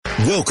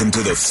Welcome to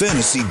the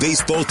Fantasy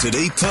Baseball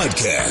Today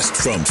podcast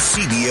from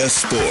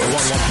CBS Sports.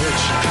 1-1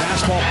 pitch.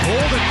 Fastball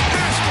pulled and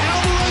passed.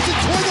 Alvarez and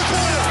toward the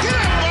corner. Get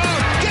out,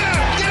 get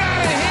out, get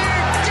out of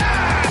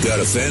here.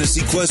 Got a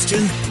fantasy question?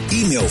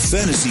 Email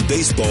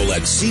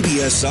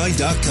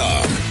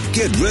fantasybaseball@cbsi.com.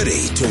 Get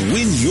ready to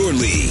win your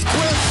league.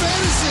 Where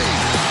fantasy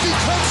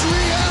becomes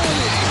reality.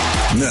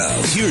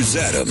 Now, here's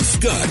Adam,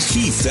 Scott,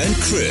 Heath, and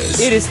Chris.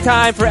 It is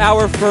time for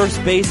our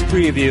first base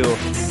preview.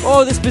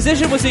 Oh, this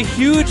position was a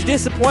huge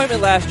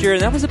disappointment last year,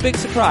 and that was a big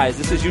surprise.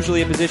 This is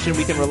usually a position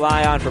we can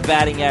rely on for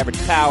batting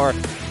average power,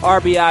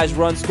 RBIs,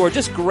 runs scored,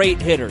 just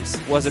great hitters.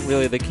 Wasn't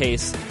really the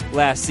case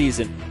last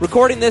season.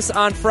 Recording this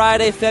on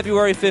Friday,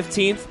 February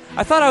 15th.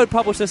 I thought I would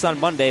publish this on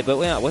Monday, but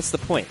what's the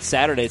point?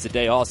 Saturday's a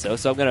day also,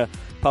 so I'm going to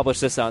publish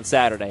this on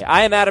Saturday.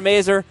 I am Adam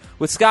Azer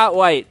with Scott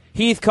White,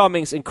 Heath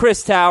Cummings, and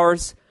Chris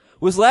Towers.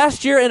 Was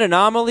last year an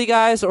anomaly,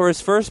 guys, or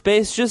is first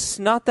base just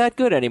not that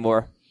good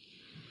anymore?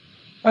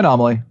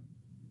 Anomaly.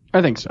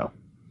 I think so.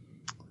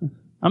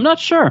 I'm not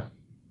sure.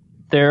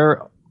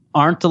 There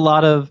aren't a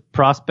lot of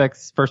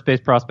prospects, first base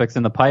prospects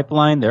in the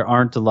pipeline. There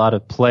aren't a lot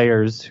of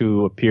players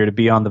who appear to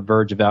be on the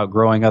verge of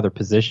outgrowing other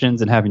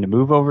positions and having to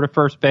move over to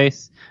first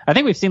base. I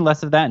think we've seen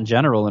less of that in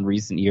general in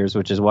recent years,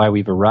 which is why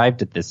we've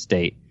arrived at this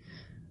state.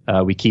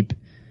 We keep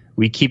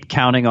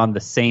counting on the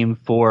same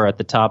four at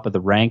the top of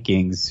the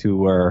rankings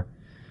who are,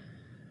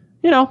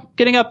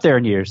 getting up there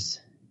in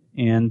years.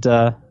 And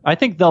I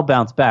think they'll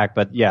bounce back,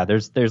 but yeah,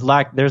 there's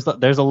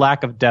a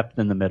lack of depth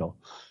in the middle.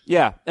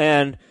 Yeah,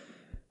 and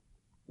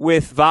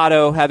with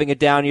Votto having a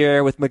down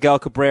year, with Miguel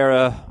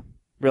Cabrera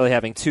really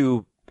having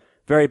two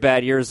very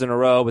bad years in a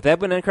row, with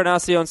Edwin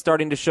Encarnacion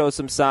starting to show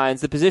some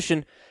signs, the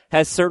position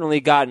has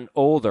certainly gotten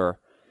older.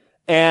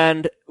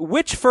 And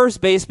which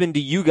first baseman do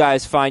you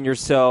guys find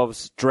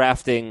yourselves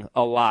drafting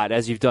a lot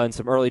as you've done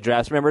some early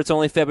drafts? Remember, it's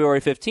only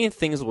February 15th,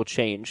 things will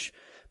change.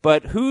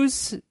 But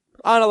who's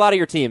on a lot of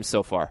your teams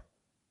so far?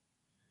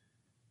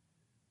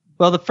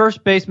 Well, the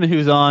first baseman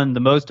who's on the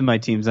most of my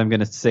teams, I'm going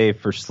to save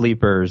for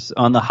sleepers.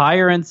 On the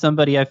higher end,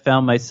 somebody I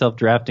found myself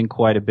drafting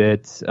quite a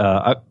bit.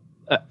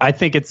 I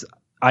think it's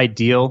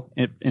ideal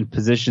in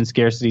position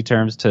scarcity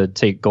terms to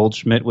take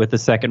Goldschmidt with a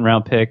second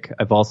round pick.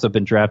 I've also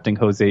been drafting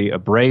Jose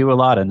Abreu a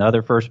lot,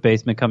 another first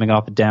baseman coming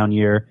off a down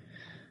year.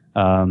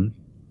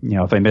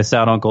 If I miss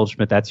out on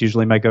Goldschmidt, that's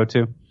usually my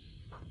go-to.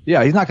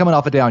 Yeah, he's not coming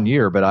off a down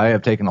year, but I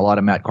have taken a lot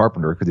of Matt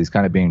Carpenter because he's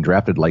kind of being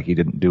drafted like he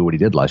didn't do what he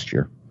did last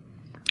year.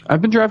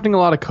 I've been drafting a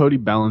lot of Cody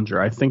Bellinger.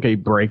 I think a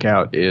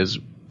breakout is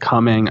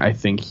coming. I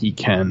think he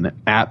can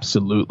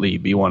absolutely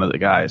be one of the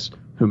guys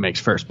who makes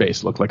first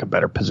base look like a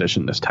better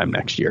position this time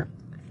next year.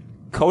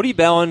 Cody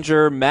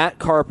Bellinger, Matt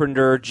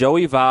Carpenter,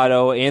 Joey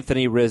Votto,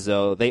 Anthony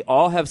Rizzo, they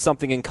all have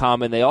something in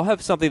common. They all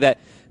have something that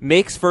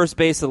makes first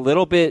base a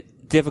little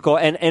bit difficult,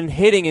 and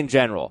hitting in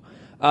general.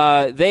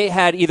 They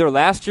had either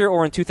last year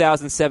or in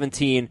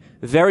 2017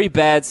 very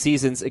bad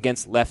seasons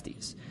against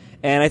lefties.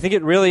 And I think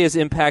it really has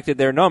impacted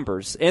their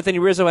numbers. Anthony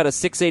Rizzo had a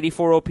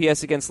 684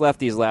 OPS against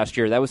lefties last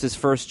year. That was his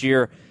first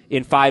year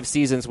in 5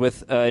 seasons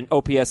with an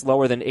OPS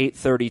lower than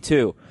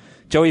 832.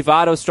 Joey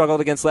Votto struggled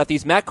against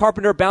lefties. Matt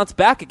Carpenter bounced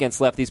back against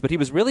lefties, but he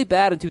was really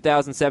bad in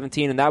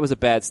 2017, and that was a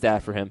bad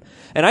stat for him.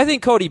 And I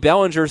think Cody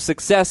Bellinger's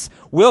success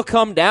will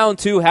come down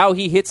to how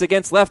he hits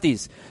against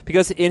lefties,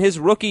 because in his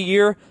rookie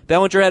year,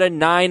 Bellinger had a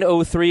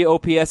 903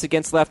 OPS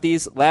against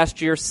lefties.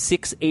 Last year,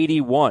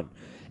 681.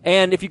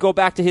 And if you go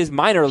back to his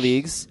minor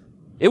leagues,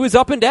 it was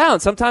up and down.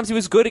 Sometimes he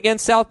was good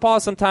against southpaw,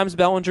 sometimes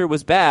Bellinger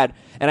was bad.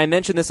 And I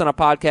mentioned this on a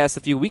podcast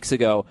a few weeks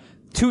ago.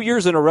 2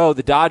 years in a row,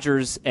 the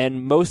Dodgers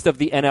and most of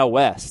the NL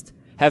West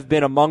have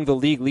been among the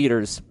league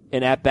leaders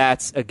in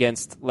at-bats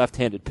against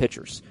left-handed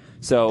pitchers.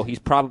 So he's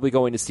probably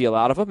going to see a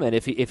lot of them, and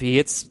if he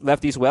hits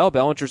lefties well,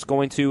 Bellinger's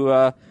going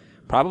to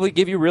probably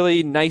give you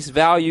really nice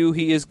value.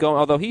 He's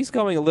not going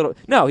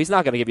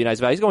to give you nice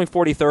value. He's going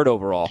 43rd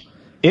overall.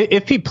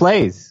 If he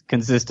plays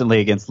consistently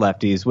against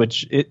lefties,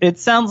 which it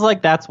sounds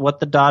like that's what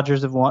the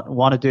Dodgers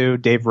want to do.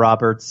 Dave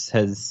Roberts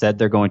has said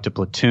they're going to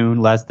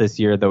platoon less this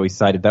year, though he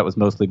cited that was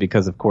mostly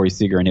because of Corey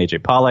Seager and A.J.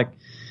 Pollock.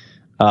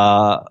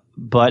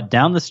 But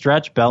down the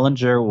stretch,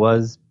 Bellinger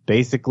was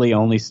basically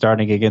only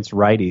starting against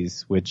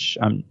righties, which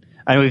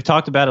I know we've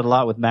talked about it a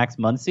lot with Max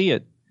Muncy.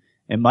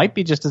 It might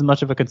be just as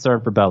much of a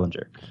concern for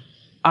Bellinger.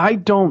 I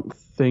don't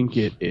think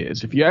it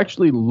is. If you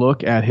actually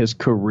look at his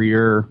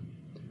career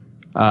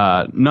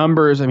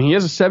numbers, I mean, he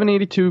has a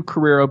 782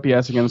 career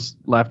OPS against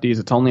lefties.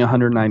 It's only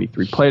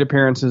 193 plate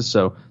appearances,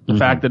 so the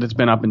fact that it's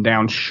been up and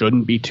down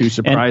shouldn't be too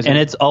surprising. And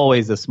it's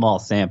always a small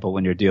sample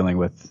when you're dealing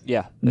with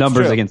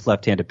numbers against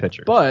left-handed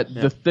pitchers. But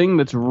the thing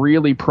that's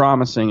really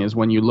promising is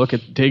when you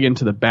dig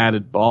into the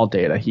batted ball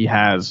data, he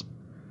has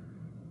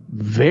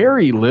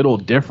very little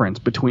difference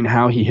between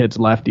how he hits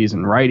lefties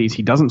and righties.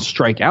 He doesn't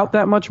strike out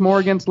that much more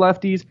against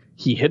lefties.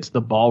 He hits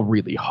the ball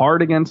really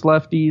hard against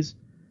lefties.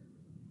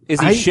 Is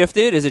he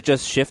shifted? Is it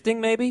just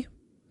shifting, maybe?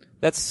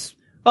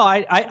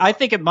 I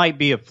think it might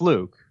be a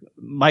fluke.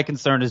 My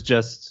concern is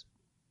just,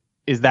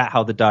 is that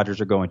how the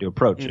Dodgers are going to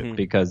approach it?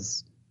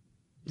 Because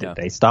Yeah.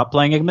 They stopped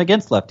playing him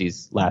against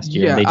lefties last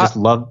year. Yeah, They just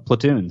love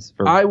platoons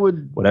for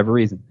whatever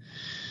reason.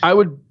 I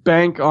would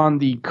bank on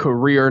the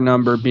career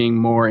number being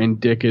more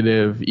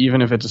indicative,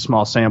 even if it's a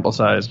small sample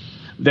size,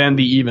 than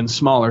the even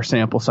smaller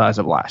sample size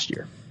of last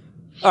year.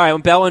 All right, well,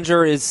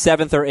 Bellinger is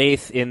 7th or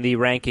 8th in the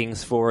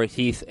rankings for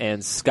Heath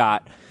and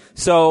Scott.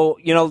 So,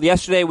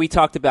 yesterday we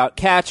talked about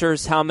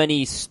catchers, how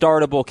many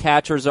startable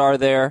catchers are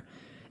there,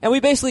 and we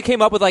basically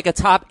came up with like a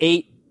top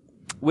 8,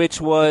 which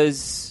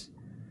was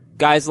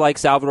guys like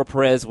Salvador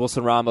Perez,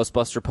 Wilson Ramos,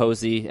 Buster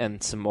Posey,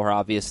 and some more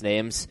obvious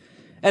names.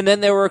 And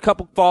then there were a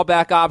couple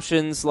fallback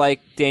options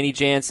like Danny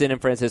Jansen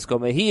and Francisco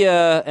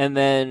Mejia. And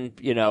then,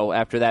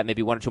 after that,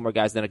 maybe one or two more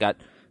guys. Then it got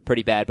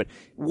pretty bad. But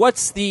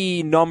what's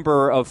the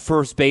number of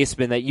first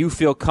basemen that you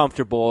feel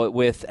comfortable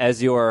with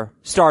as your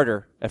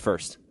starter at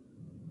first?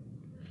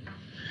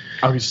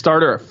 Okay,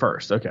 starter at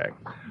first. Okay.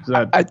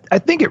 So I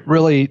think it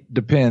really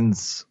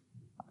depends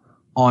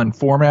on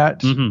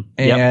format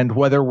and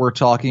whether we're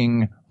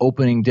talking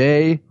opening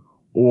day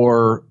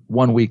or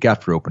 1 week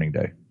after opening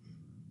day.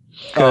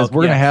 Because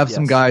we're going to have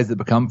some guys that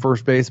become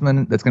first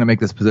baseman that's going to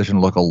make this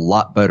position look a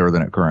lot better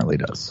than it currently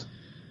does.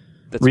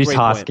 That's Rhys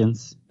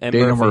Hoskins. And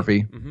Daniel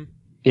Murphy. Mm-hmm.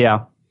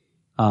 Yeah.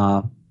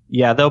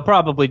 They'll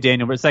probably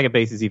but second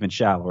base is even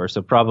shallower,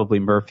 so probably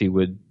Murphy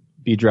would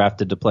be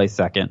drafted to play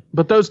second.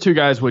 But those two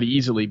guys would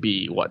easily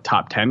be,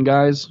 top 10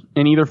 guys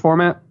in either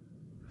format?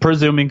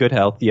 Presuming good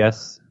health,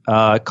 yes.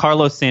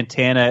 Carlos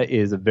Santana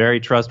is a very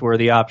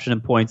trustworthy option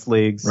in points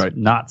leagues. Right.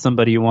 Not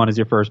somebody you want as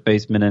your first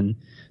baseman in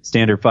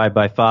standard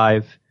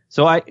 5x5.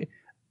 So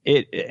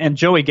and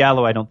Joey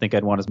Gallo, I don't think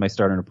I'd want as my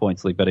starter in a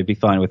points league, but I'd be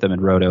fine with him in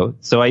Roto.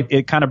 So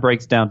it kind of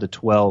breaks down to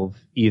 12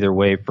 either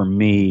way for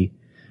me,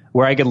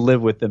 where I could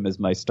live with them as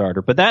my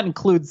starter. But that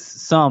includes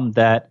some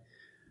that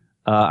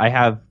I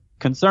have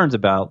concerns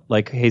about,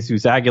 like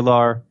Jesus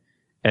Aguilar,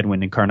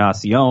 Edwin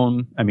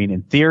Encarnacion. I mean,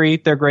 in theory,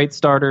 they're great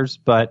starters,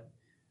 but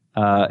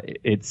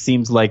it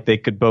seems like they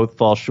could both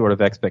fall short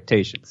of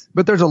expectations.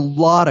 But there's a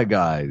lot of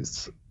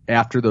guys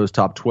after those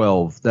top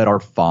 12 that are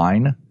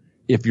fine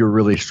if you're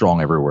really strong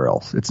everywhere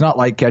else. It's not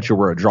like catcher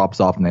where it drops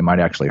off and they might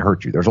actually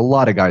hurt you. There's a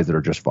lot of guys that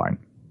are just fine.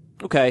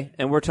 Okay,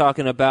 and we're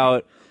talking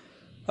about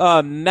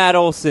Matt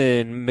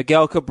Olson,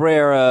 Miguel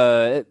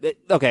Cabrera.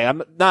 Okay,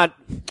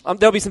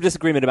 there'll be some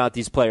disagreement about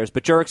these players,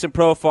 but Jurickson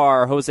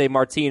Profar, Jose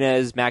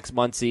Martinez, Max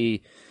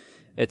Muncy,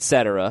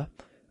 etc.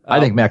 I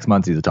think Max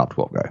Muncy's a top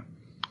 12 guy.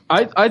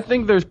 I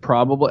think there's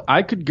probably,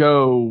 I could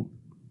go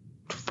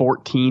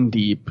 14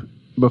 deep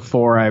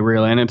before I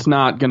really, and it's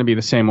not going to be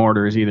the same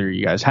order as either of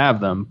you guys have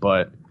them,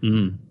 but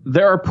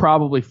there are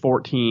probably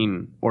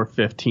 14 or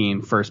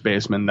 15 first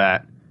basemen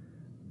that,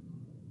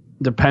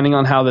 depending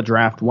on how the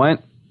draft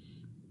went,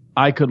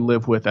 I could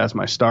live with as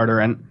my starter.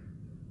 And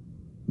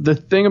the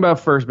thing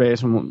about first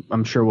base, and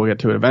I'm sure we'll get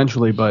to it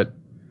eventually, but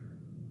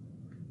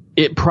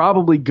it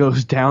probably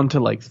goes down to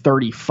like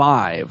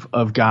 35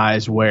 of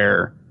guys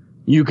where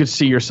you could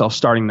see yourself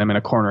starting them in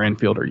a corner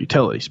infield or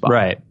utility spot.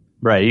 Right.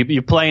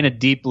 You play in a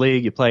deep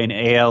league, you play in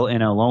AL,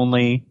 NL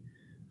only.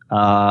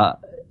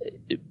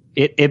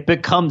 It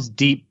becomes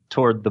deep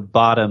toward the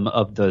bottom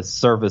of the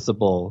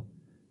serviceable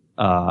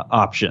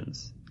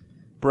options.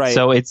 Right.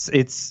 So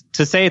it's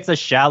to say it's a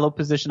shallow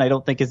position, I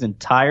don't think is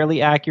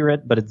entirely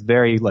accurate, but it's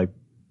very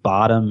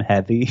bottom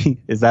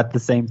heavy. Is that the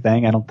same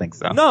thing? I don't think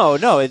so. No,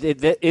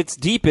 it's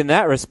deep in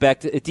that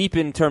respect. Deep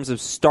in terms of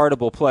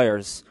startable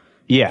players.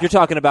 Yeah. You're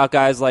talking about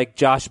guys like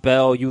Josh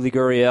Bell, Yuli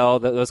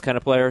Gurriel, those kind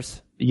of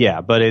players.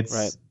 Yeah, but it's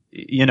right.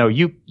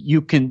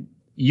 You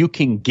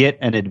can get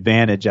an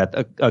advantage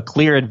a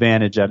clear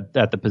advantage at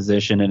the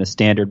position in a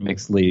standard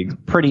mixed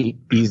league pretty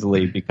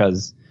easily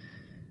because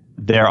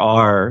there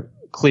are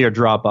clear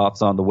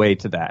drop-offs on the way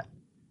to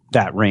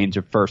that range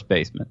of first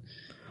baseman.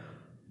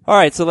 All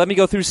right, so let me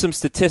go through some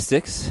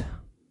statistics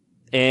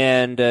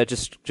and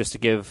just to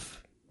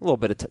give a little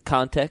bit of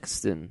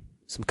context and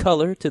some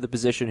color to the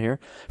position here.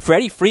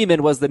 Freddie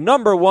Freeman was the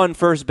number 1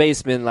 first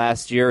baseman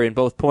last year in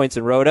both points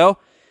and Roto.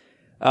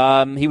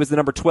 He was the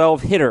number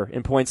 12 hitter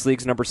in points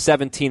leagues, number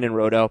 17 in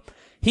Roto.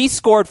 He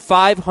scored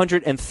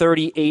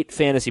 538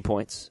 fantasy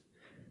points.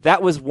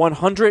 That was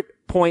 100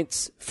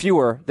 points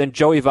fewer than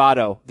Joey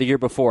Votto the year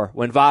before,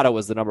 when Votto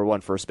was the number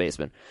 1 first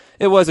baseman.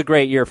 It was a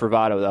great year for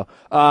Votto,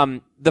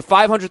 though. The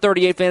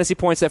 538 fantasy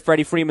points that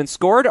Freddie Freeman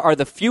scored are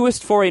the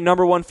fewest for a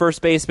number 1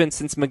 first baseman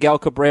since Miguel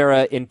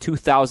Cabrera in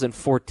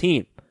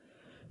 2014.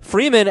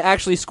 Freeman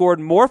actually scored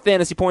more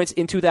fantasy points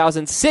in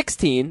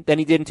 2016 than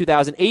he did in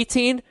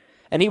 2018,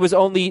 and he was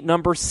only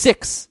number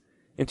 6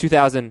 in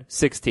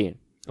 2016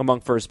 among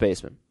first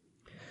basemen.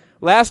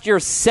 Last year,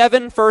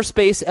 7 first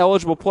base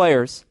eligible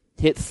players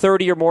hit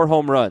 30 or more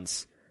home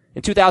runs.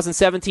 In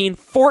 2017,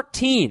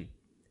 14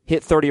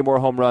 hit 30 or more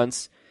home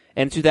runs,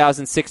 and in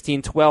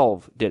 2016,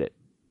 12 did it.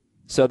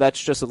 So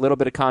that's just a little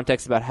bit of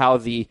context about how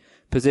the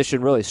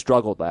position really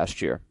struggled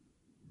last year.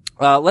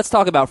 Let's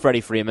talk about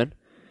Freddie Freeman.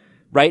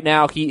 Right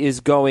now, he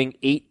is going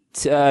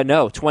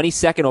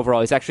 22nd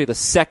overall. He's actually the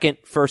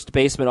 2nd first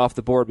baseman off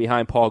the board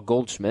behind Paul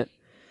Goldschmidt.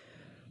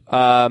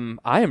 I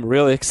am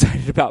really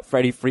excited about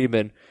Freddie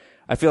Freeman.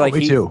 I feel like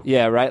me too.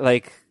 Yeah, right.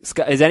 Like,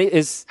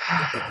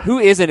 who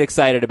isn't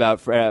excited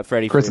about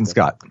Freddie? Chris Freeman? and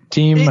Scott,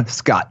 Team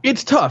Scott.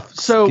 It's tough.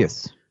 So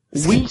Yes.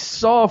 we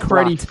saw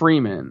Freddie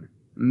Freeman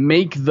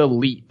make the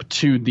leap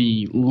to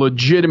the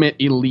legitimate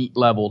elite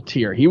level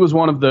tier. He was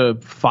one of the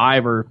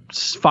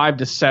 5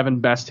 to 7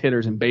 best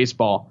hitters in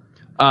baseball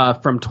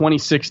from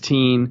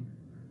 2016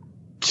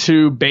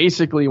 to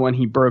basically when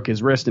he broke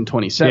his wrist in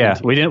 2017. Yeah,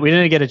 we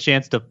didn't get a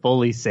chance to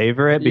fully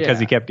savor it because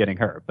he kept getting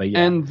hurt. But yeah.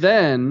 And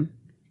then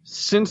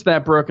since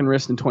that broken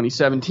wrist in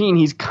 2017,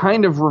 he's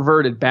kind of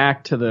reverted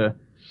back to the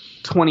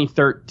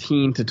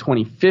 2013 to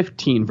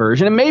 2015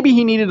 version. And maybe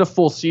he needed a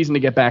full season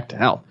to get back to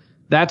health.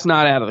 That's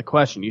not out of the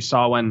question. You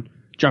saw when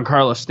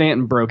Giancarlo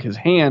Stanton broke his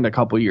hand a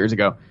couple years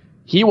ago.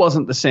 He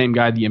wasn't the same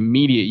guy the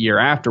immediate year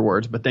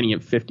afterwards, but then he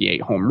had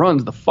 58 home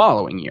runs the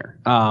following year.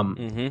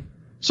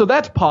 So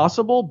that's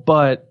possible,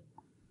 but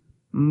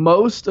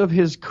most of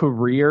his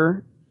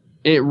career,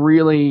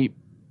 it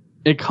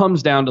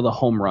comes down to the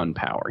home run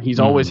power. He's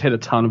always hit a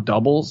ton of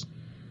doubles,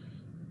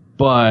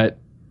 but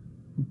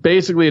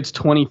basically it's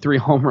 23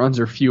 home runs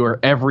or fewer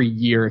every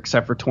year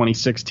except for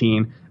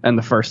 2016 and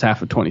the first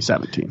half of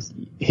 2017.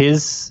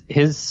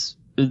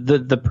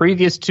 The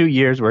previous 2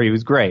 years where he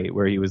was great,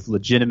 where he was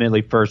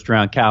legitimately first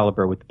round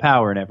caliber with the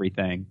power and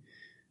everything,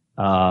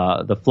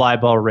 the fly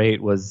ball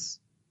rate was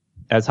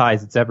as high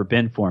as it's ever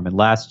been for him. And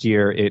last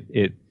year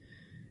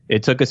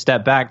it took a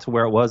step back to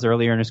where it was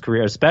earlier in his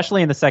career,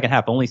 especially in the second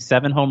half. Only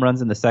 7 home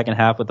runs in the second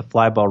half with the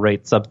fly ball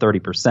rate sub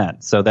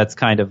 30%. So that's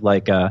kind of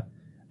like an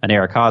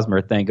Eric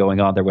Hosmer thing going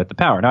on there with the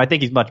power. Now, I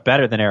think he's much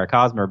better than Eric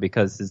Hosmer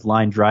because his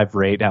line drive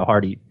rate, how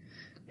hard he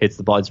hits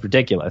the ball, is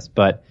ridiculous.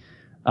 But,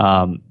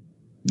 I'm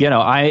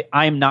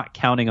not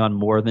counting on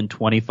more than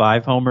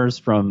 25 homers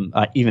from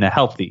even a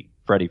healthy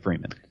Freddie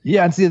Freeman.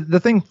 Yeah, and see, the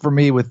thing for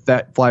me with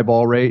that fly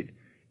ball rate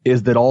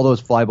is that all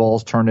those fly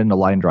balls turned into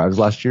line drives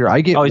last year.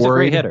 He's a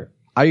great hitter.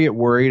 I get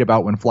worried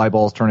about when fly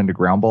balls turn into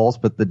ground balls,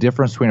 but the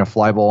difference between a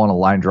fly ball and a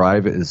line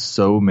drive is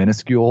so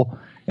minuscule,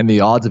 and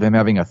the odds of him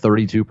having a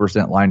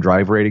 32% line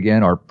drive rate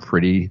again are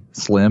pretty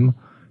slim.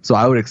 So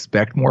I would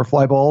expect more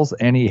fly balls,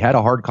 and he had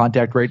a hard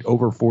contact rate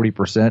over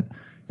 40%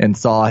 and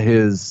saw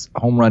his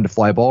home run to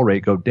fly ball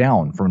rate go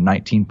down from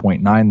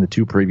 19.9 the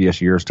 2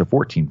 previous years to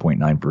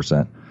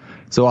 14.9%.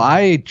 So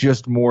I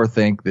just more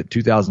think that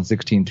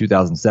 2016,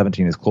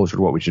 2017 is closer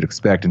to what we should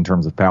expect in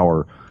terms of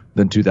power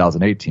than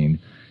 2018.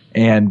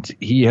 And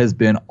he has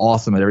been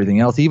awesome at everything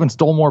else. He even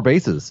stole more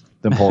bases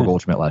than Paul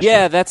Goldschmidt last year.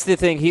 Yeah, that's the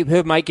thing. He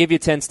might give you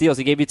 10 steals.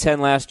 He gave you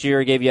 10 last year.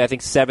 He gave you, I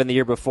think, 7 the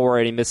year before,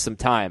 and he missed some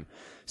time.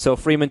 So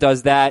Freeman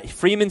does that.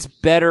 Freeman's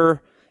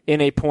better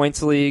in a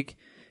points league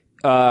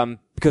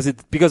because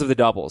of the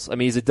doubles. I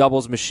mean, he's a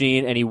doubles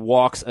machine, and he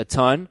walks a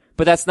ton.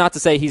 But that's not to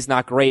say he's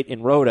not great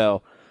in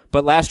Roto.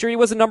 But last year he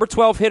was a number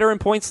 12 hitter in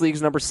points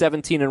leagues, number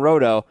 17 in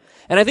Roto.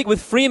 And I think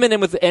with Freeman and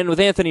with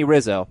Anthony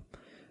Rizzo,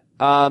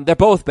 they're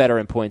both better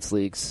in points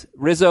leagues.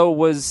 Rizzo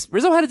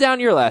had a down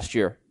year last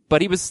year,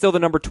 but he was still the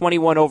number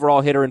 21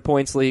 overall hitter in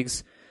points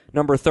leagues,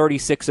 number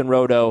 36 in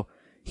Roto.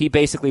 He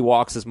basically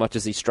walks as much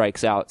as he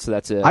strikes out, so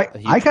that's a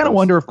huge I kind of plus.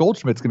 wonder if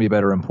Goldschmidt's going to be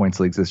better in points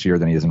leagues this year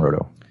than he is in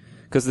Roto.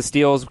 Because the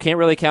steals, can't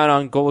really count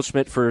on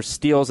Goldschmidt for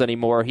steals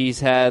anymore. He's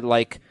had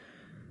like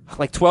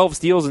 12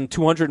 steals in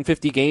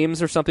 250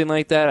 games or something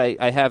like that.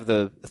 I have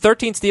the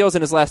 13 steals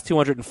in his last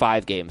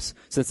 205 games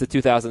since the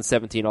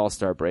 2017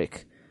 All-Star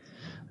break.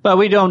 But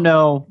we don't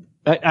know.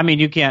 I mean,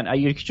 you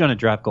shouldn't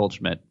draft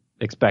Goldschmidt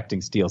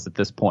expecting steals at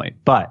this point.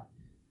 But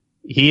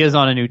he is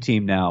on a new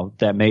team now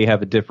that may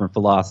have a different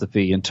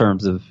philosophy in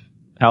terms of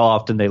how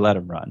often they let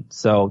him run.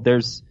 So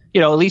there's,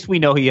 at least we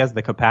know he has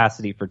the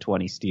capacity for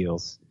 20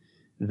 steals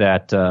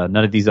that none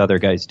of these other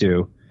guys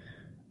do.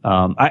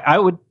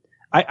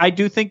 I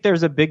do think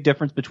there's a big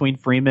difference between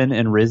Freeman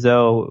and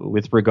Rizzo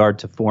with regard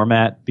to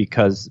format,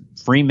 because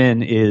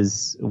Freeman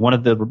is one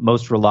of the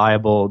most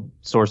reliable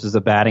sources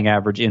of batting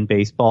average in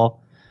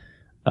baseball,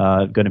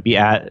 going to be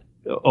at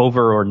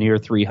over or near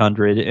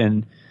 300.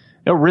 And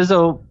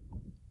Rizzo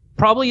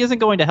probably isn't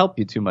going to help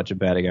you too much in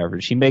batting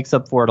average. He makes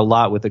up for it a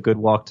lot with a good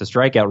walk to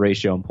strikeout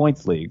ratio in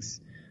points leagues.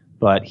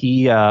 But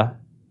I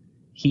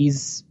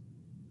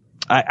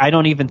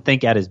don't even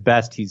think at his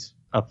best he's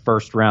a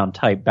first round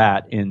type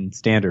bat in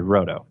standard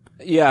Roto.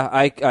 Yeah,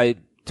 I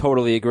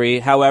totally agree.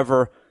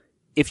 However,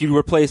 if you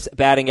replace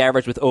batting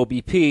average with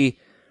OBP,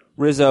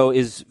 Rizzo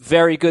is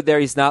very good there.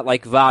 He's not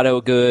like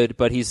Votto good,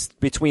 but he's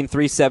between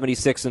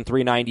 376 and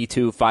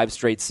 392 5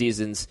 straight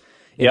seasons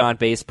in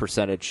on-base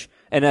percentage.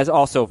 And as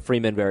also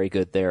Freeman very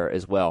good there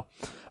as well.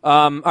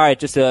 All right,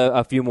 just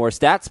a few more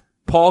stats.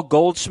 Paul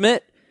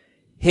Goldschmidt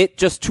hit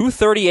just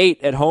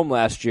 238 at home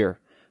last year.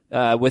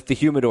 With the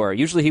Humidor.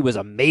 Usually he was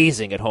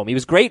amazing at home. He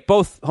was great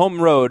both home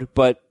and road,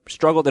 but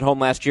struggled at home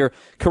last year.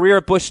 Career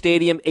at Busch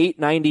Stadium,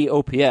 890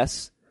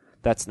 OPS.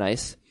 That's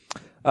nice.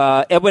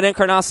 Edwin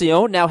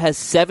Encarnacion now has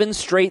 7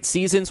 straight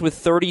seasons with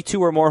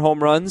 32 or more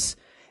home runs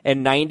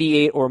and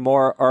 98 or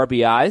more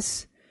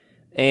RBIs.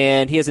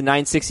 And he has a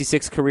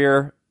 966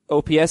 career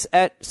OPS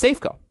at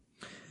Safeco.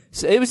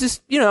 So it was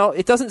just,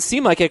 it doesn't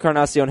seem like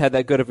Encarnacion had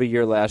that good of a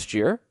year last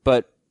year,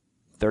 but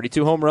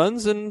 32 home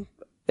runs and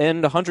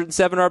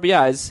 107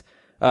 RBIs.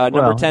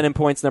 Number 10 in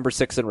points, number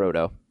 6 in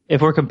Roto.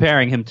 If we're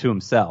comparing him to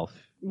himself,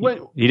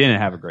 he didn't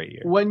have a great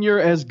year. When you're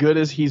as good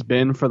as he's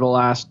been for the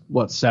last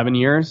 7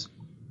 years,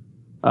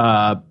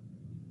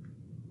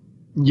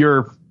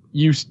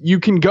 you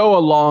can go a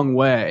long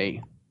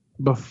way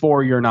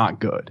before you're not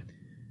good.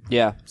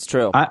 Yeah, it's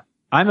true.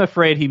 I'm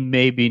afraid he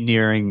may be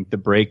nearing the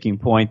breaking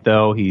point,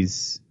 though.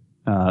 He's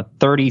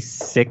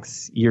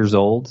 36 years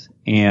old,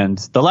 and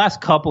the last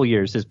couple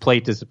years, his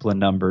plate discipline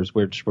numbers,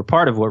 which were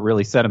part of what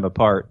really set him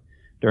apart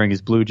during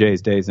his Blue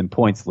Jays days in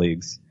points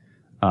leagues,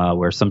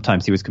 where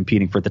sometimes he was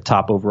competing for the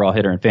top overall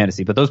hitter in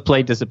fantasy. But those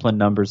plate discipline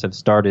numbers have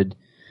started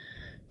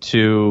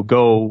to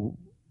go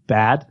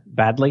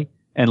badly,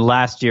 and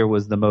last year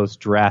was the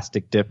most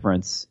drastic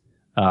difference.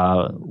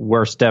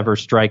 Worst ever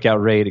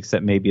strikeout rate,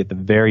 except maybe at the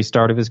very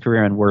start of his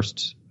career, and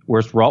worst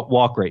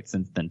walk rate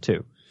since then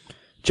too.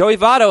 Joey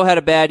Votto had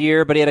a bad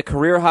year, but he had a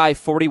career high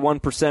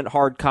 41%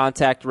 hard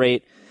contact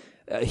rate.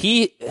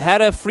 He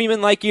had a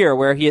Freeman-like year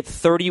where he hit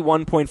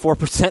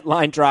 31.4%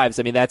 line drives.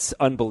 I mean, that's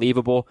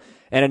unbelievable.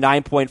 And a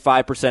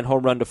 9.5%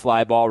 home run to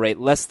fly ball rate,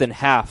 less than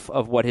half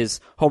of what his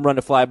home run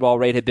to fly ball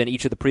rate had been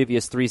each of the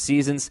previous 3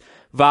 seasons.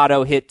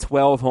 Votto hit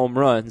 12 home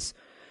runs.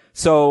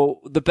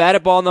 So the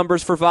batted ball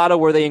numbers for Votto,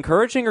 were they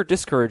encouraging or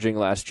discouraging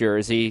last year?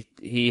 As he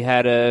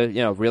had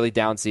a really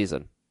down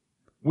season.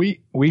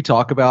 We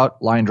talk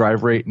about line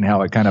drive rate and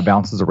how it kind of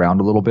bounces around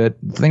a little bit.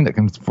 The thing that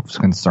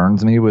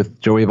concerns me with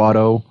Joey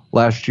Votto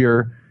last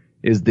year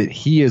is that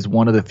he is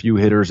one of the few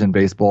hitters in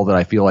baseball that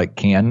I feel like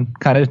can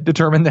kind of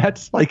determine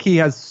that. Like, he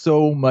has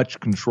so much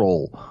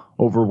control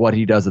over what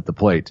he does at the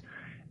plate.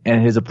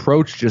 And his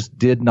approach just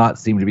did not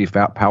seem to be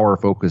power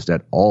focused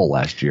at all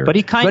last year. But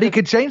he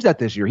could change that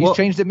this year. He's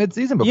changed it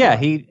midseason before. Yeah,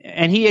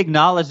 he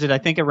acknowledged it. I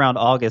think around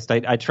August.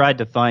 I tried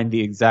to find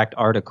the exact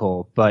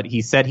article, but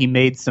he said he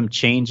made some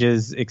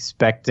changes,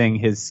 expecting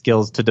his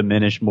skills to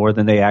diminish more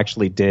than they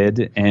actually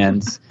did.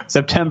 And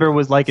September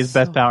was like his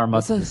best power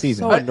month of the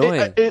season. So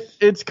annoying.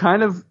 It's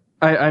kind of.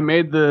 I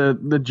made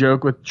the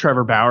joke with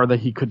Trevor Bauer that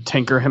he could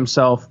tinker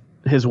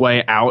his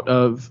way out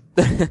of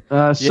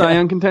Cy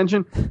Young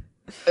contention.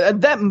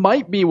 That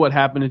might be what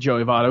happened to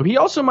Joey Votto. He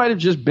also might have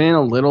just been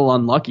a little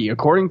unlucky.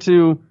 According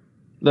to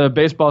the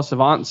Baseball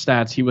Savant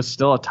stats, he was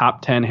still a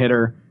top 10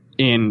 hitter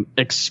in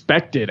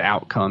expected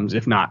outcomes,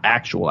 if not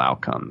actual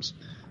outcomes.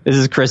 This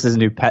is Chris's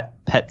new pet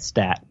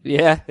stat.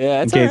 Yeah,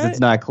 in case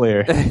it's not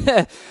clear.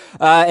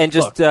 And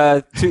just two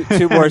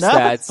more stats.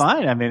 That's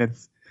fine. I mean,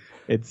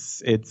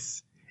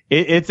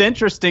 it's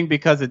interesting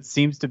because it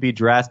seems to be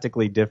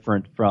drastically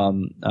different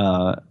from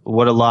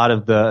what a lot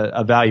of the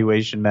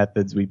evaluation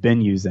methods we've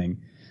been using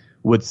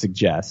would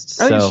suggest.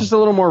 I think it's just a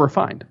little more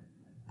refined.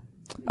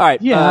 All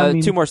right,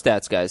 2 more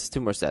stats, guys. 2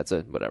 more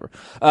stats, whatever.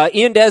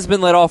 Ian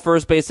Desmond led all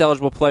first base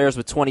eligible players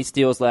with 20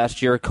 steals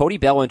last year. Cody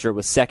Bellinger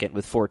was second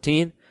with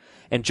 14.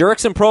 And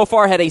Jurickson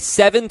Profar had a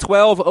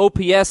 712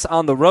 OPS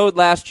on the road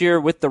last year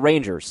with the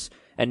Rangers.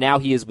 And now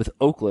he is with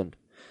Oakland.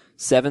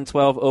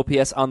 712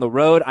 OPS on the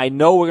road. I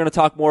know we're going to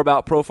talk more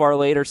about Profar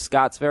later.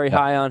 Scott's very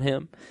high on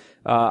him.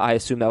 I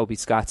assume that will be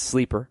Scott's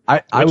sleeper.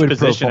 Which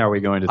position are we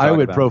going to talk about? I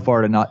would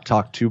Profar to not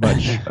talk too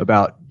much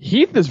about.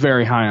 Heath is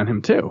very high on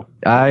him, too.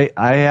 I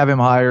have him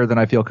higher than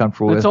I feel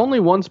comfortable with. It's only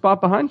one spot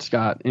behind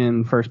Scott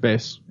in first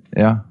base.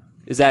 Yeah.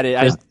 Is that it?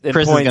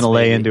 Chris is going to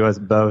lay into us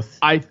both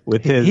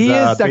with his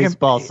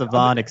Baseball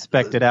Savant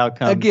expected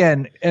outcome.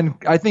 Again, and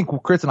I think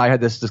Chris and I had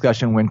this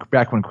discussion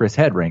back when Chris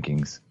had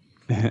rankings.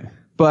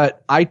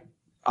 But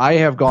I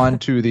have gone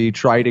to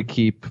try to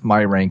keep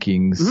my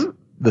rankings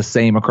the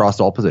same across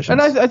all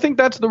positions. And I think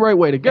that's the right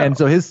way to go. And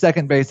so his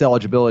second base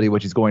eligibility,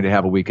 which he's going to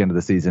have a weekend of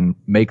the season,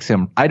 makes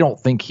him – I don't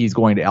think he's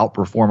going to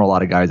outperform a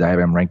lot of guys I have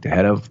him ranked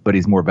ahead of, but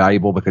he's more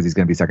valuable because he's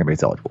going to be second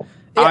base eligible.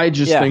 Yeah, I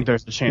just think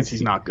there's a chance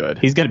he's not good.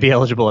 He's going to be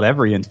eligible at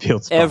every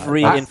infield spot.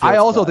 I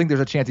also think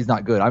there's a chance he's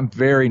not good. I'm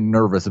very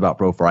nervous about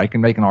Profar. I can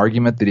make an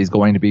argument that he's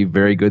going to be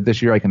very good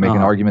this year. I can make an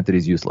argument that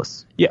he's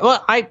useless. Yeah,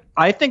 well,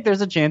 I think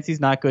there's a chance he's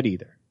not good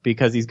either,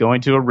 because he's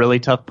going to a really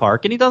tough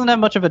park and he doesn't have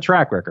much of a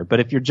track record. But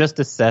if you're just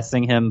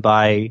assessing him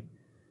by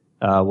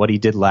what he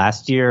did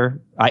last year,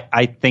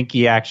 I think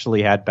he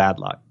actually had bad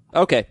luck.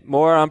 Okay,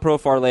 more on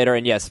Profar later.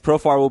 And yes,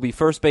 Profar will be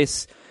first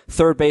base,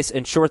 third base,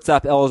 and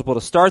shortstop eligible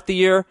to start the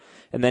year.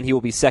 And then he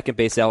will be second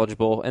base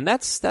eligible. And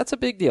that's a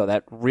big deal.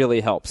 That really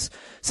helps.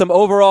 Some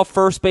overall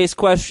first base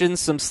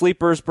questions, some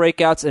sleepers,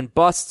 breakouts, and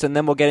busts. And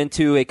then we'll get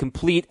into a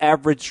complete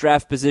average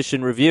draft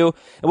position review.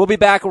 And we'll be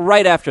back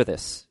right after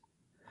this.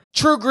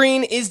 True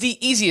Green is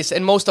the easiest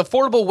and most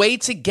affordable way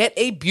to get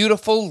a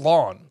beautiful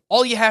lawn.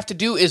 All you have to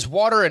do is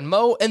water and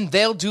mow, and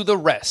they'll do the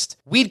rest.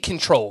 Weed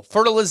control,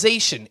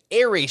 fertilization,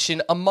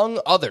 aeration, among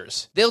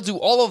others. They'll do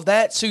all of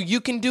that so you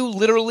can do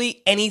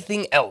literally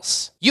anything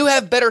else. You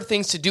have better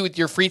things to do with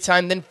your free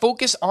time than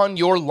focus on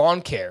your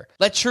lawn care.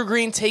 Let True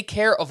Green take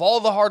care of all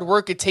the hard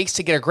work it takes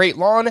to get a great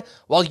lawn,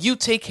 while you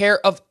take care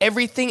of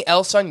everything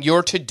else on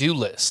your to-do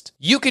list.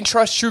 You can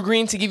trust True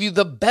Green to give you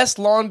the best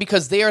lawn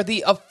because they are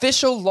the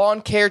official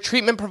lawn care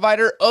treatment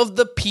provider of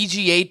the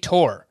PGA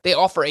Tour. They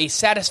offer a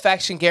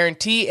satisfaction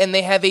guarantee, and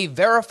they have a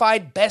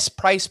verified best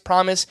price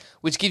promise,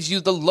 which gives you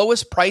the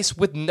lowest price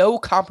with no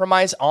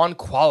compromise on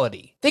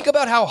quality. Think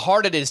about how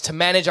hard it is to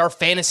manage our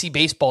fantasy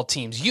baseball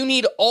teams. You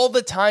need all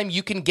the time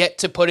you can get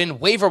to put in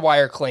waiver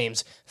wire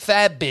claims,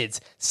 fab bids,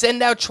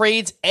 send out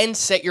trades, and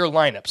set your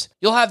lineups.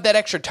 You'll have that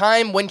extra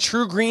time when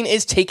True Green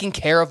is taking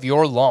care of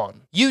your lawn.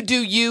 You do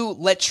you,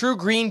 let True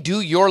Green do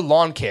your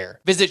lawn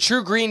care. Visit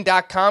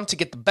truegreen.com to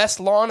get the best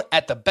lawn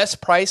at the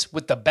best price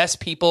with the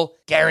best people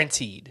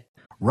guaranteed.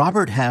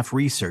 Robert Half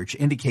research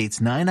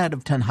indicates 9 out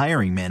of 10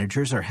 hiring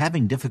managers are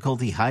having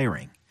difficulty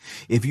hiring.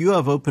 If you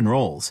have open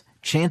roles,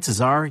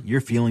 chances are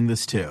you're feeling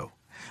this too.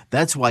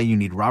 That's why you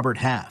need Robert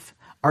Half.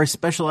 Our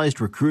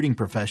specialized recruiting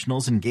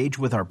professionals engage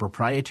with our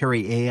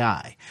proprietary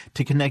AI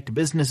to connect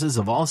businesses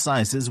of all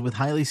sizes with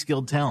highly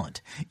skilled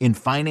talent in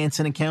finance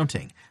and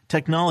accounting,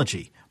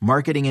 technology,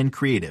 marketing and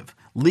creative,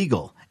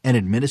 legal, and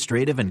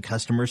administrative and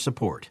customer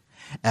support.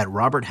 At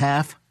Robert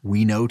Half,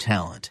 we know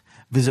talent.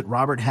 Visit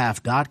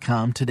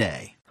roberthalf.com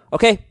today.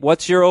 Okay,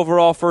 what's your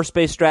overall first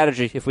base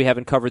strategy if we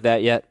haven't covered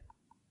that yet?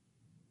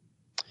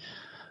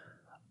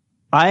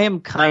 I am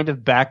kind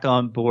of back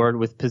on board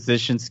with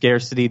position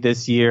scarcity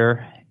this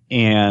year,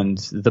 and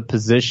the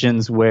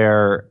positions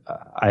where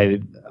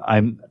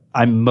I'm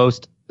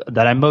most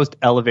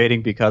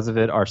elevating because of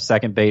it are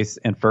second base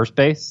and first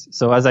base.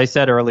 So as I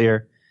said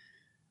earlier,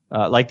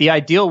 like the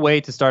ideal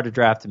way to start a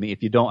draft to me,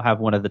 if you don't have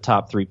one of the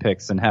top 3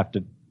 picks and have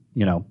to,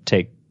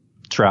 take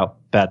Trout,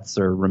 Betts,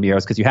 or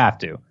Ramirez because you have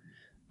to.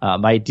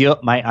 My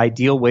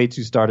ideal way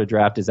to start a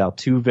draft is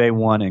Altuve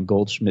 1 and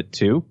Goldschmidt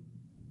 2.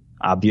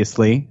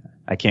 Obviously,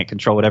 I can't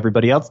control what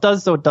everybody else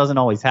does, so it doesn't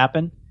always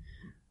happen.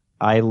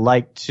 I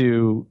like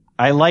to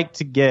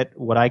get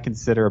what I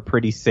consider a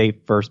pretty safe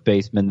first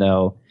baseman,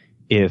 though,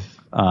 if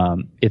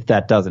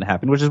that doesn't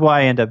happen, which is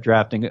why I end up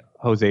drafting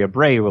Jose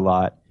Abreu a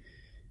lot,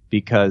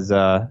 because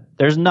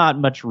there's not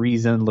much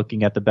reason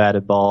looking at the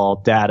batted ball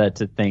data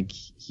to think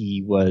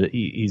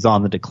he's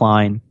on the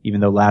decline,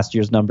 even though last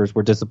year's numbers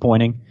were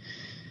disappointing,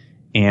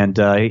 and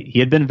he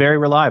had been very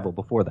reliable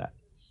before that.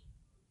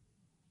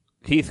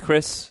 Heath,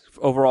 Chris,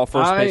 overall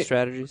first base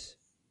strategies?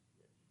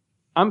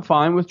 I'm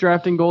fine with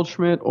drafting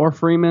Goldschmidt or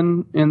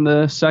Freeman in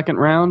the second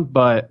round,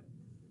 but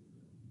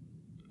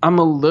I'm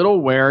a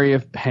little wary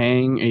of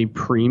paying a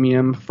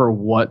premium for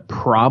what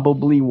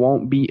probably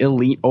won't be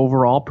elite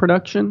overall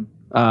production,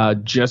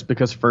 just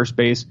because first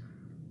base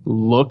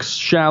looks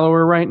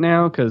shallower right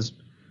now. Because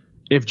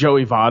if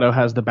Joey Votto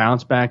has the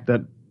bounce back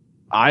that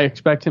I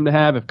expect him to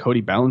have, if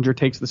Cody Bellinger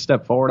takes the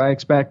step forward I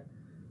expect,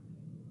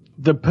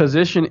 the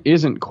position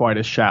isn't quite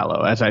as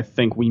shallow as I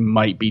think we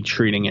might be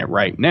treating it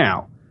right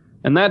now.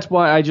 And that's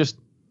why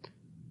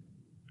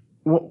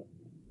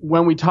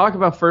when we talk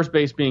about first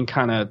base being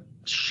kind of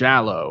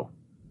shallow,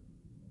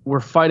 we're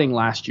fighting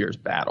last year's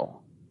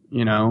battle,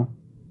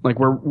 Like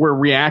we're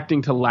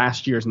reacting to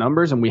last year's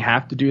numbers, and we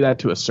have to do that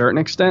to a certain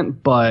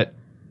extent, but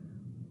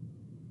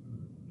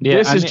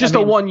this is just a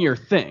 1-year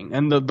thing.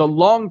 And the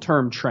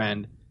long-term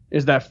trend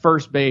is that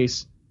first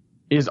base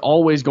is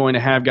always going to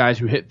have guys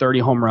who hit 30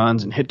 home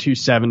runs and hit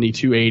 270,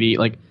 280.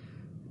 Like,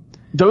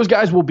 those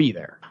guys will be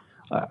there.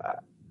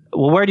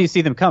 Well, where do you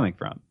see them coming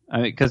from?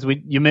 Because we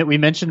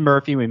mentioned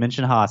Murphy, we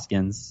mentioned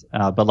Hoskins,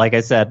 but like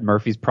I said,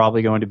 Murphy's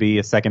probably going to be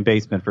a second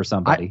baseman for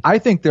somebody. I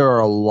think there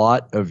are a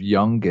lot of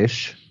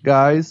youngish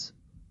guys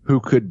who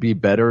could be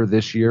better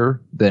this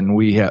year than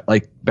we have.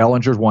 Like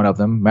Bellinger's one of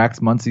them. Max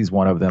Muncy's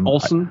one of them.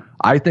 Olsen.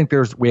 I think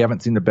we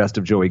haven't seen the best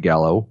of Joey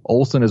Gallo.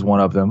 Olsen is one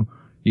of them.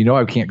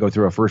 I can't go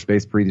through a first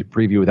base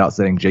preview without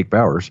saying Jake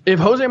Bauers. If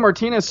Jose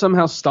Martinez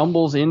somehow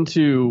stumbles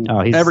into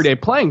everyday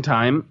playing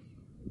time.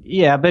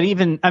 Yeah, but he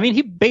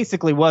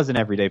basically was an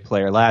everyday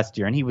player last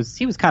year, and he was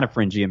kind of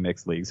fringy in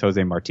mixed leagues,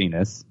 Jose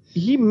Martinez.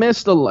 He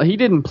missed he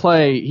didn't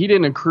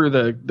accrue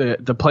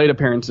the plate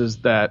appearances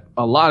that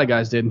a lot of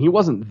guys did, and he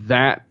wasn't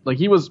that, like,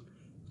 he was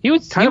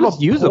kind of a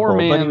usable, poor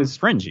man, but he was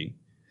fringy.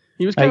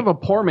 He was kind of a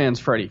poor man's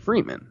Freddie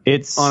Freeman.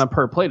 It's on a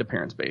per plate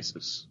appearance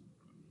basis.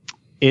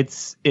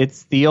 It's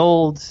the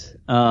old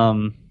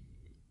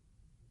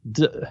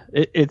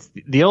it's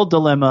the old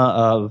dilemma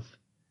of,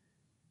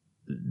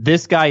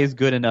 this guy is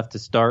good enough to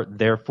start,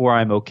 therefore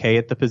I'm okay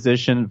at the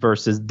position,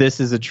 versus this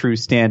is a true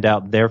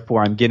standout,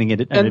 therefore I'm getting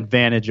an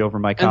advantage over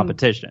my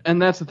competition.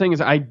 And that's the thing, is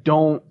I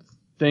don't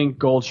think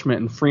Goldschmidt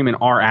and Freeman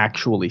are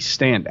actually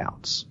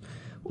standouts.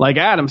 Like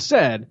Adam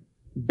said,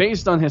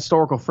 based on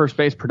historical first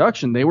base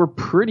production, they were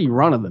pretty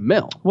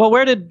run-of-the-mill. Well,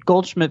 where did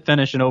Goldschmidt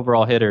finish in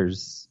overall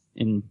hitters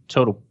in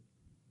total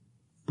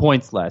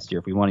points last year,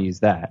 if we want to use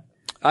that?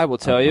 I will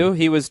tell you,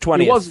 he was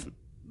 20th.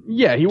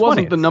 He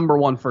wasn't the number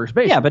one first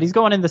baseman. Yeah, but he's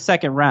going in the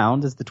second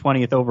round as the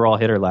 20th overall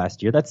hitter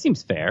last year. That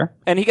seems fair.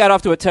 And he got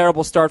off to a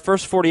terrible start.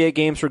 First 48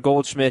 games for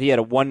Goldschmidt, he had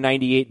a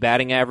 198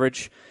 batting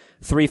average,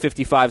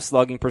 355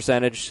 slugging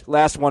percentage.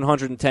 Last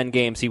 110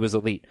 games, he was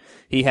elite.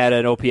 He had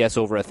an OPS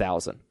over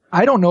 1,000.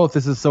 I don't know if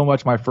this is so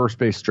much my first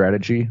base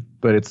strategy,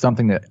 but it's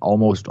something that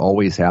almost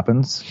always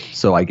happens,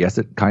 so I guess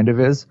it kind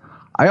of is.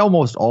 I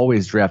almost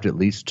always draft at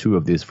least 2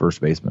 of these first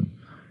basemen,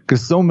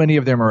 because so many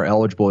of them are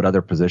eligible at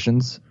other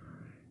positions.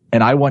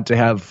 And I want to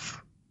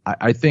have,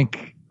 I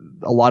think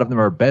a lot of them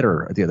are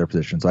better at the other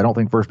positions. So I don't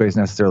think first base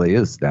necessarily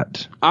is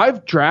that.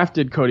 I've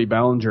drafted Cody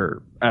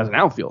Bellinger as an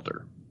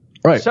outfielder.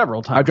 Right.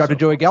 Several times. I've drafted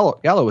Joey Gallo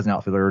as an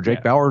outfielder, or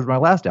Jake Bauer as my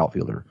last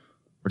outfielder,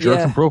 or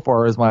Jurickson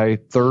Profar as my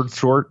third,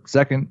 short,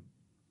 second,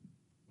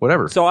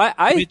 whatever. So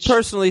I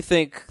personally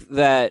think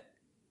that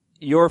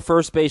your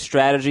first base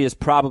strategy is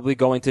probably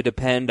going to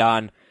depend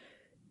on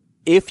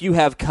if you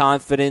have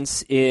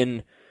confidence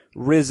in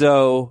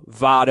Rizzo,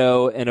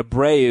 Votto, and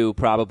Abreu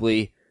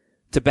probably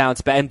to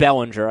bounce back, and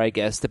Bellinger, I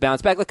guess, to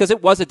bounce back, because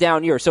it was a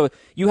down year. So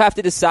you have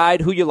to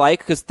decide who you like,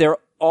 because they're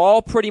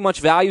all pretty much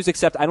values,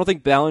 except I don't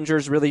think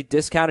Bellinger's really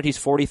discounted. He's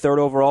 43rd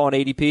overall in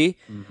ADP.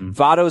 Mm-hmm.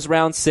 Votto's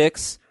round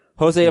 6.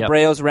 Jose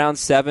Abreu's round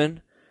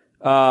 7.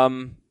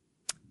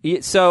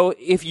 So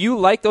if you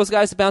like those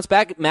guys to bounce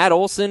back, Matt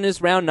Olson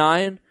is round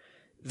 9,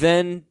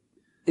 then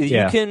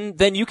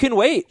you can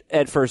wait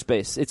at first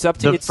base. It's up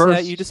to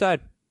you decide.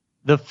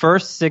 The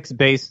first 6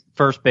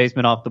 first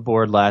basemen off the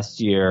board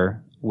last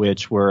year,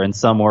 which were in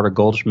some order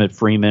Goldschmidt,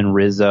 Freeman,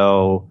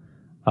 Rizzo,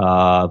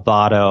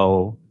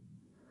 Votto,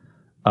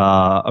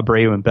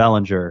 Abreu, and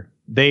Bellinger,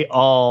 they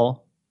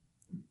all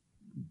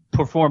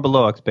performed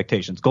below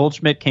expectations.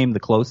 Goldschmidt came the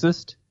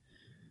closest,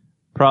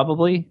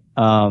 probably.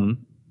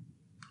 But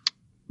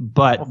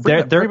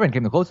Freeman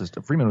came the closest.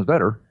 Freeman was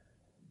better.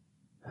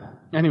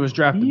 And he was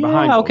drafted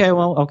behind.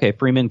 Okay.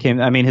 Freeman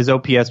came. I mean, his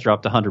OPS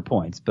dropped 100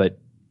 points, but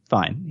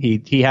fine.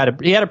 He had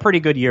a pretty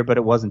good year, but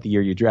it wasn't the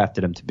year you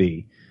drafted him to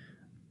be.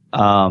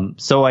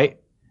 So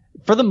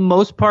for the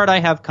most part, I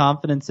have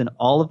confidence in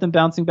all of them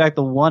bouncing back.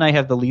 The one I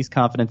have the least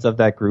confidence of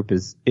that group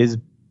is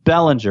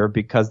Bellinger,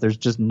 because there's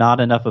just not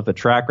enough of a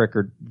track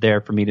record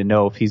there for me to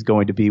know if he's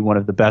going to be one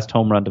of the best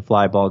home run to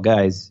fly ball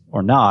guys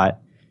or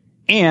not.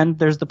 And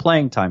there's the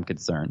playing time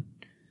concern.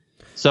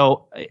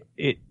 So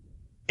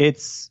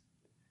it's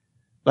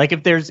like,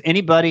 if there's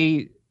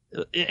anybody,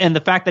 and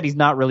the fact that he's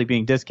not really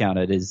being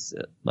discounted is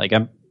like,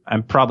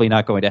 I'm probably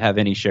not going to have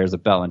any shares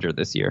of Bellinger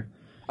this year.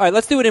 All right,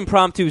 let's do an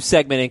impromptu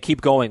segment and keep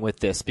going with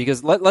this,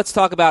 because let's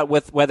talk about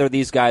whether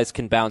these guys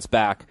can bounce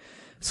back.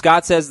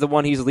 Scott says the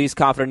one he's least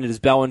confident in is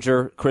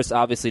Bellinger. Chris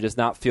obviously does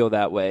not feel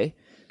that way.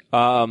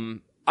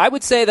 I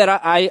would say that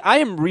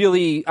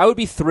I would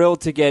be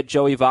thrilled to get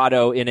Joey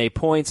Votto in a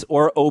points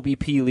or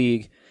OBP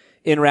league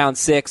in round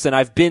 6, and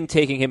I've been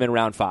taking him in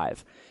round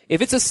 5.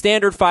 If it's a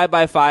standard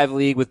 5x5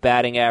 league with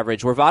batting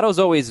average, where Votto's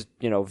always,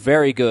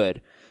 very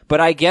good, but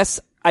I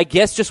guess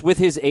just with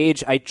his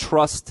age, I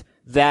trust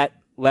that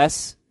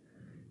less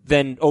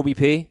than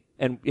OBP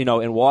and,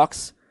 in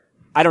walks.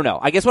 I don't know.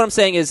 I guess what I'm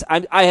saying is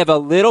I have a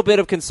little bit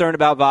of concern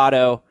about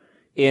Votto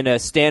in a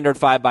standard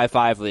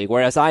 5x5 league,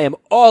 whereas I am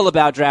all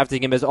about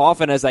drafting him as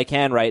often as I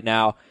can right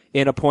now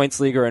in a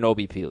points league or an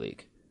OBP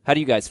league. How do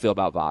you guys feel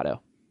about Votto?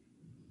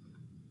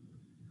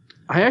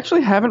 I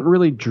actually haven't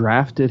really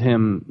drafted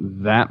him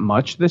that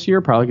much this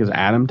year, probably because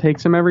Adam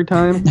takes him every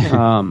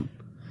time.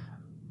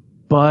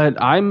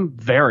 But I'm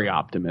very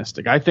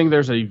optimistic. I think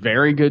there's a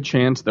very good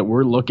chance that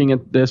we're looking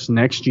at this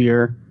next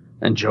year,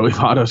 and Joey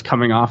Votto's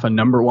coming off a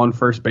number 1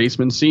 first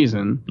baseman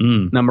season,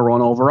 number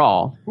 1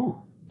 overall.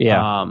 Ooh.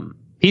 Yeah.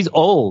 He's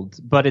old,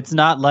 but it's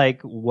not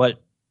like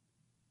what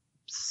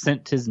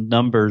sent his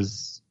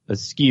numbers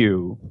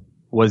askew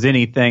was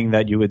anything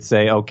that you would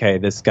say, okay,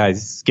 this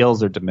guy's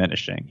skills are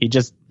diminishing. He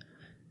just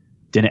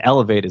didn't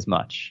elevate as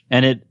much.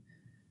 And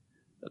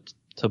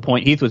to the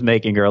point Heath was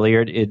making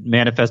earlier, it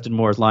manifested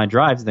more as line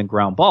drives than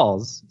ground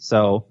balls.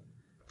 So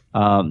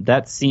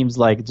that seems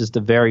like just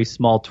a very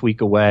small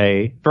tweak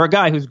away for a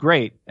guy who's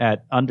great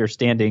at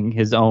understanding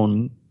his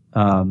own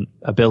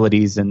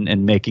abilities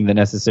and making the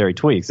necessary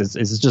tweaks.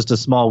 It's just a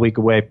small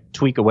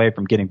tweak away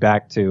from getting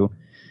back to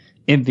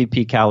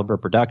MVP caliber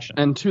production.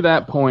 And to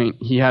that point,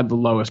 he had the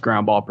lowest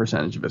ground ball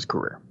percentage of his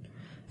career.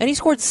 And he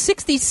scored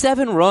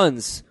 67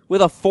 runs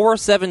with a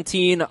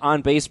 .417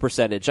 on base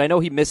percentage. I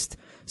know he missed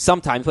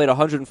sometimes, played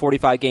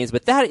 145 games,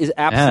 but that is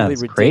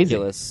absolutely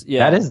ridiculous. Crazy.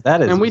 Yeah,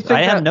 that is. And we think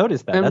I haven't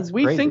noticed that. And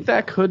we think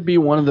that could be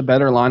one of the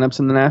better lineups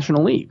in the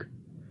National League.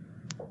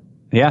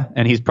 Yeah,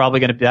 and he's probably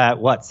going to be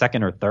at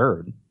second or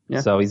third.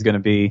 Yeah. So he's going to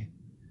be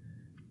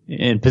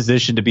in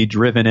position to be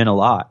driven in a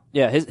lot.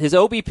 Yeah, his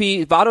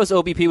OBP, Votto's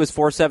OBP was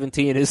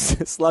 .417. His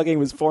slugging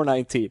was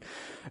 .419.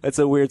 That's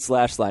a weird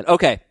slash line.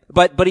 Okay,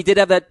 but he did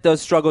have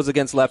those struggles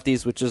against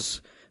lefties, which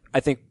is, I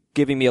think,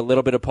 giving me a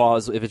little bit of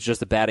pause if it's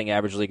just a batting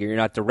average league. You're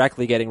not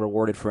directly getting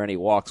rewarded for any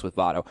walks with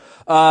Votto.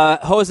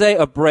 Jose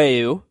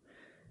Abreu.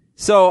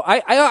 So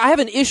I have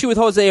an issue with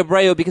Jose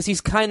Abreu because he's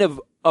kind of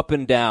up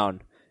and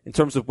down in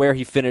terms of where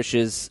he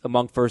finishes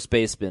among first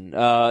basemen.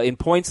 In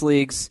points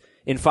leagues,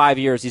 in 5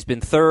 years, he's been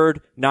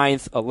 3rd,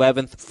 9th,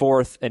 11th,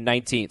 4th, and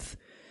 19th.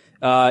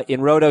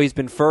 In Roto, he's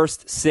been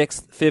 1st,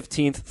 6th,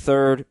 15th,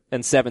 3rd,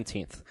 and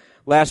 17th.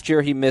 Last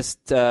year, he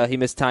missed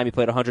time. He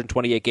played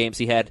 128 games.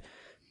 He had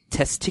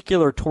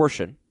testicular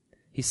torsion.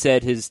 He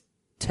said his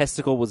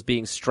testicle was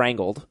being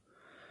strangled.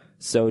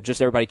 So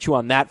just everybody chew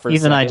on that for a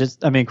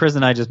second. Chris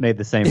and I just made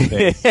the same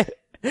face.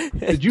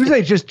 Did you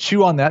say just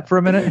chew on that for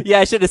a minute? Yeah,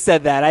 I should have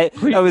said that.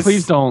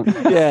 Please don't.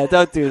 Yeah,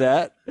 don't do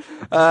that.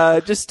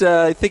 Just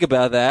think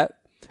about that.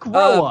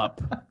 Grow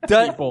up,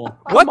 people.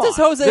 What Come does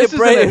on. Jose This is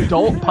Abreu? an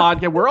adult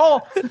podcast. We're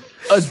all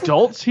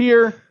adults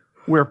here.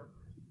 We're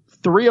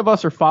 3 of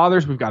us are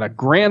fathers. We've got a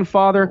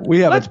grandfather.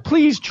 Let's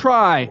please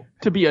try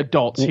to be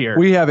adults here.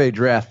 We have a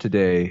draft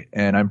today,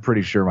 and I'm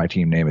pretty sure my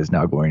team name is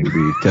now going to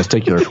be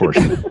Testicular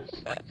Torsion.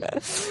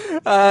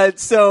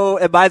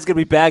 And mine's going to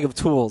be Bag of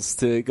Tools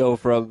to go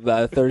from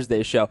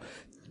Thursday's show.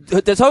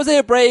 Does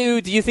Jose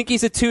Abreu, do you think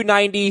he's a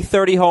 290,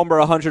 30 homer,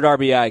 100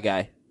 RBI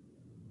guy?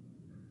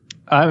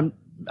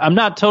 I'm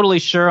not totally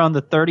sure on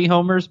the 30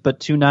 homers, but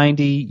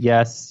 290,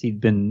 yes.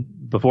 He'd been,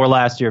 before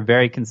last year,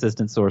 very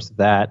consistent source of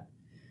that.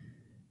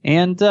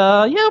 And,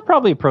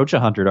 probably approach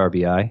 100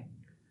 RBI.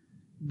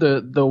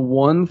 The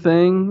one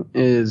thing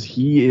is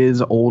he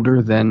is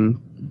older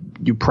than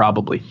you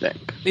probably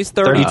think. He's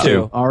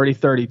 32. Already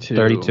 32.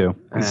 32.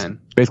 And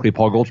Basically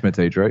Paul Goldschmidt's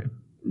age, right?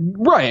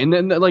 right, and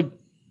then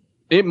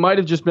it might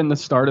have just been the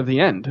start of the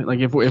end. Like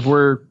if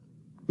we're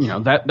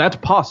that's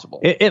possible.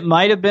 It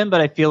might have been,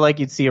 but I feel like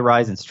you'd see a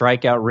rise in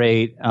strikeout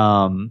rate.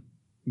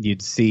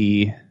 You'd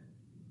see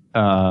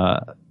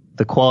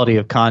the quality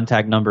of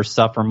contact numbers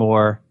suffer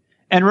more.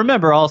 And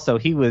remember also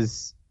he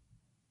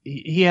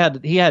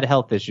had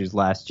health issues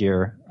last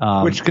year,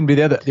 Which can be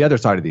the other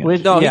side of the end.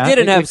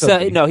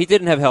 He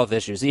didn't have health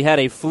issues. He had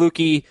a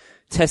fluky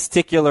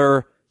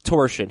testicular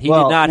torsion. He did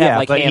not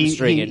have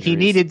hamstring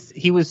injuries.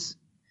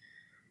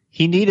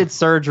 He needed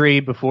surgery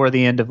before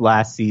the end of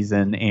last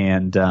season,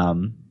 and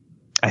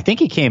I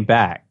think he came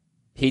back.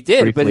 He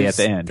did, but at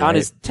the end, on right?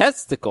 his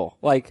testicle.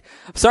 Like,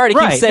 I'm sorry to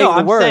keep saying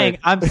the word.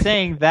 I'm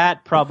saying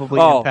that probably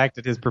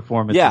impacted his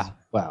performance. Yeah,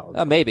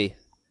 well, maybe.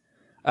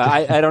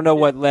 I don't know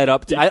what led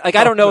up to.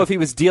 I don't know if he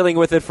was dealing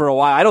with it for a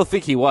while. I don't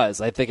think he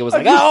was. I think it was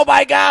like, oh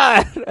my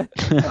god.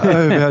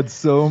 I've had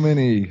so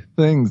many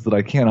things that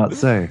I cannot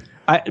say.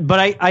 But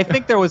I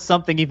think there was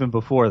something even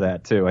before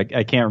that too. I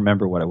can't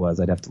remember what it was.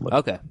 I'd have to look.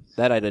 Okay,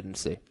 that I didn't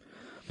see.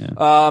 Yeah.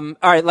 All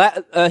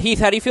right, Heath,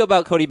 how do you feel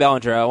about Cody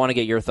Bellinger? I want to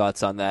get your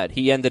thoughts on that.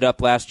 He ended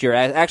up last year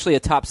actually a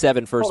top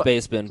 7 first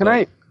baseman.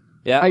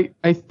 Yeah.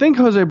 I think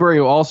Jose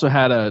Abreu also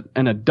had an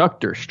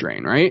adductor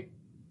strain, right?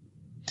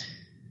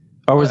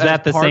 Or was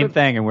that the same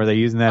thing, and were they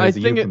using that as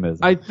a euphemism?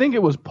 I think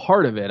it was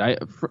part of it.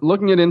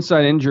 Looking at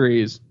inside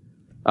injuries,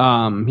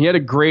 he had a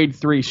grade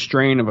 3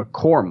 strain of a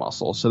core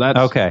muscle, so that's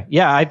okay.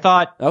 Yeah, I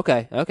thought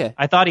okay.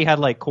 I thought he had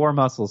like core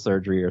muscle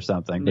surgery or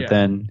something, but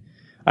then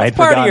I had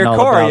part of forgotten your all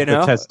core,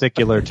 about the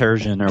testicular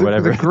torsion or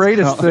whatever. The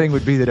greatest thing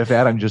would be that if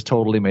Adam just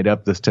totally made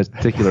up this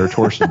testicular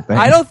torsion thing.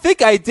 I don't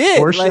think I did.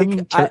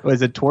 Torsion?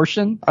 Was it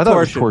torsion? I thought it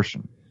was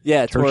torsion.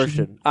 Yeah,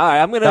 torsion. All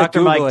right, I'm going to Dr.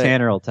 Google Mike it.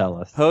 Tanner will tell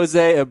us.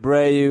 Jose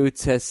Abreu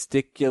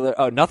testicular.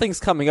 Oh, nothing's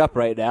coming up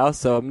right now,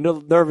 so I'm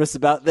nervous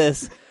about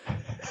this.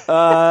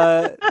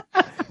 Article.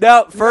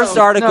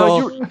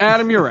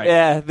 Adam, you're right.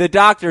 Yeah, the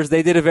doctors,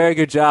 they did a very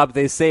good job.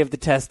 They saved the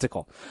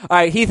testicle. All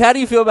right, Heath, how do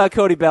you feel about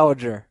Cody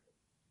Bellinger?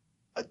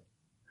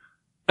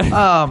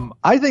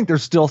 I think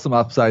there's still some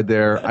upside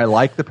there. I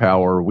like the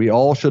power. We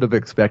all should have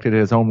expected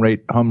his home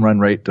run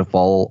rate to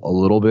fall a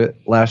little bit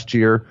last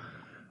year.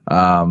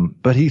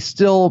 But he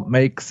still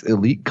makes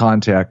elite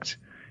contact.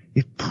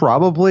 He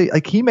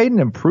made an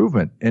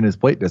improvement in his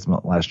plate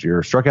discipline last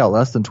year, struck out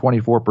less than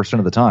 24%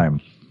 of the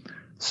time.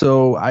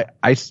 So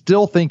I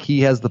still think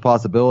he has the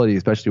possibility,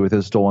 especially with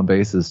his stolen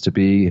bases, to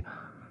be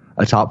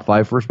a top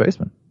 5 first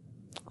baseman.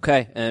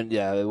 Okay, and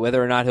yeah,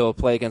 whether or not he'll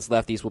play against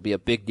lefties will be a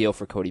big deal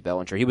for Cody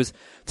Bellinger. He was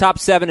top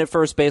 7 at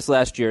first base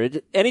last year.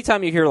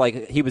 Anytime you hear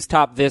like he was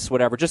top this,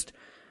 whatever, just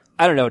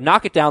I don't know,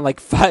 knock it down like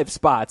 5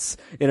 spots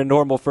in a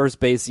normal first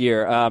base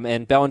year.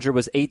 And Bellinger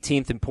was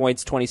 18th in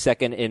points,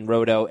 22nd in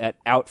roto at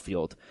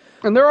outfield.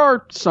 And there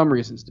are some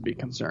reasons to be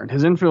concerned.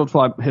 His infield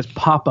fly, his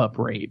pop-up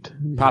rate.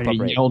 Pop-up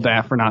rate. Yelled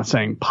at for not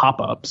saying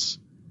pop-ups.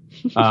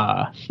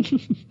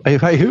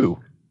 Hey, who?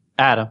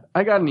 Adam.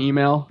 I got an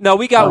email. No,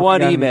 we got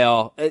one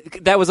email.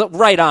 That was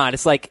right on.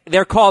 It's like,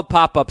 they're called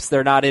pop-ups,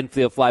 they're not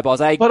infield fly balls.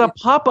 But a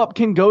pop-up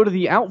can go to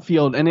the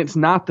outfield, and it's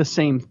not the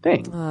same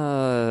thing. All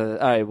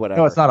right,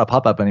 whatever. No, it's not a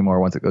pop-up anymore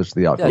once it goes to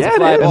the outfield. Yeah,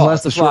 it is.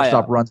 Unless the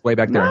shortstop runs way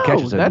back there and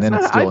catches it, and then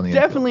it's still in the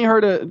infield. I definitely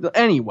heard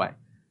anyway,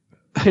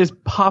 his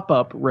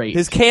pop-up rate.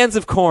 His cans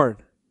of corn.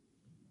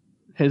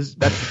 That's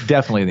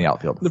definitely in the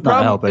outfield. The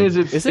problem is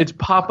it's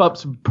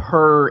pop-ups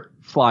per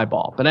fly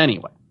ball. But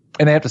anyway.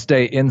 And they have to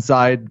stay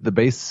inside the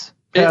base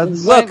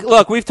pads?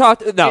 Look, we've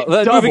talked. No,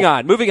 moving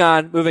on.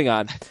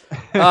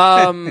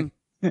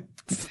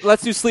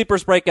 Let's do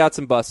sleepers, breakouts,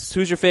 and busts.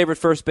 Who's your favorite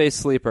first base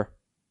sleeper?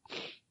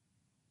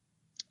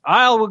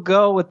 I will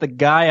go with the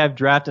guy I've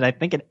drafted, I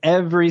think, in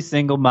every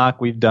single mock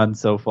we've done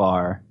so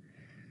far.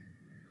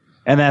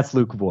 And that's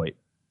Luke Voit.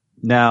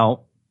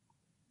 Now,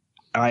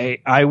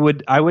 I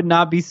would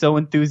not be so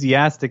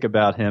enthusiastic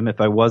about him if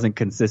I wasn't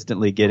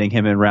consistently getting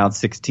him in round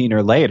 16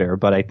 or later,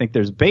 but I think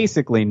there's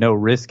basically no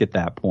risk at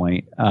that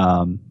point.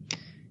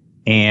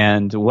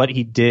 And what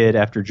he did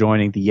after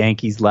joining the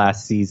Yankees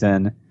last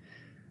season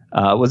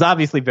was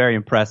obviously very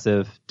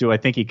impressive. Do I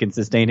think he can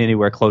sustain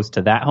anywhere close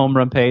to that home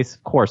run pace?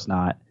 Of course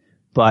not.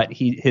 but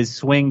his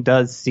swing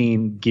does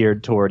seem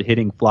geared toward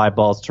hitting fly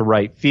balls to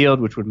right field,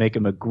 which would make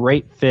him a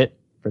great fit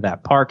for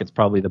that park. It's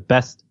probably the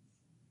best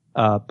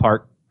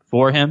park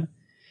for him.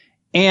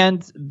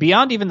 And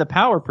beyond even the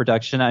power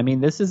production, I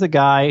mean, this is a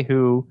guy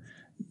who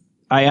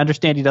I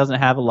understand he doesn't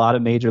have a lot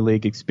of major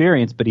league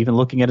experience, but even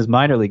looking at his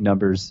minor league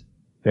numbers,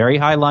 very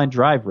high line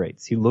drive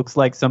rates. He looks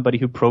like somebody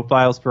who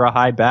profiles for a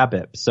high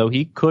BABIP, so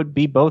he could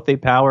be both a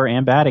power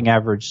and batting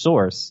average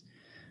source.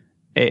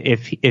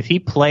 If he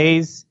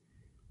plays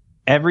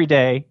every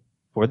day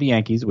for the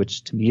Yankees,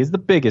 which to me is the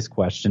biggest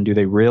question, do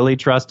they really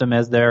trust him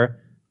as their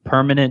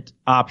permanent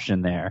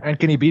option there? And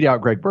can he beat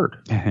out Greg Bird?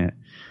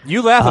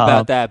 You laugh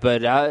about that,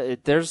 but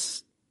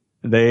there's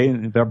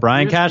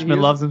Brian Cashman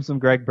loves him some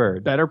Greg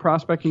Bird. Better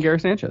prospect than Gary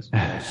Sanchez.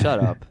 Shut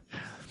up.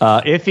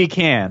 If he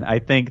can, I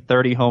think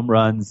 30 home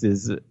runs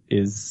is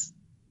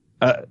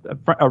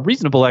a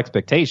reasonable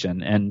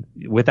expectation, and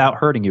without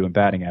hurting you in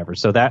batting average.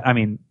 So that, I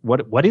mean,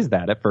 what is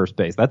that at first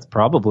base? That's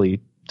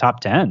probably top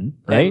 10,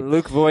 right? And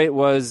Luke Voit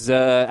was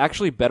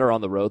actually better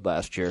on the road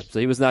last year, so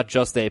he was not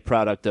just a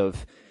product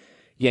of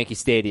Yankee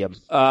Stadium.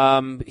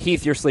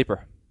 Heath, your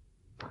sleeper.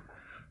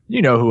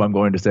 You know who I'm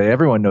going to say.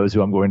 Everyone knows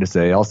who I'm going to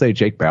say. I'll say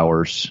Jake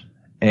Bauers.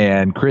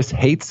 And Chris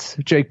hates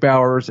Jake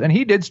Bauers, and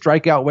he did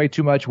strike out way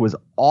too much, was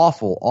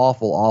awful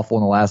in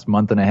the last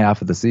month and a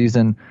half of the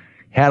season.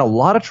 Had a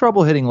lot of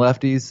trouble hitting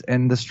lefties,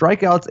 and the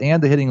strikeouts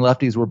and the hitting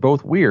lefties were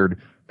both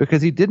weird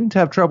because he didn't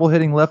have trouble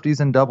hitting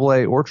lefties in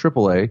AA or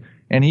AAA,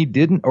 and he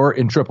didn't, or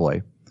in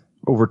AAA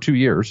over 2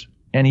 years,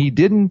 and he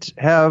didn't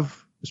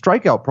have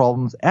strikeout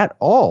problems at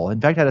all.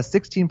 In fact, had a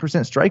 16%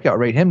 strikeout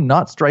rate. Him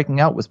not striking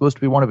out was supposed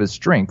to be one of his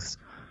strengths.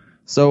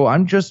 So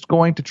I'm just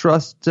going to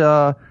trust,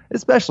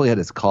 especially at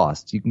his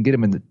cost. You can get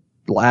him in the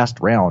last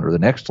round or the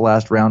next to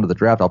last round of the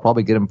draft. I'll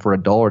probably get him for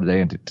 $1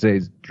 today in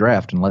today's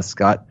draft unless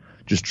Scott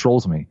just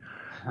trolls me.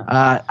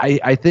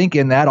 I think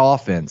in that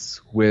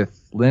offense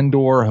with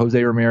Lindor,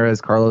 Jose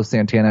Ramirez, Carlos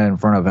Santana in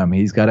front of him,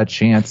 he's got a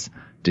chance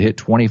to hit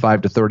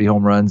 25 to 30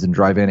 home runs and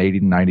drive in 80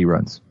 to 90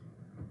 runs.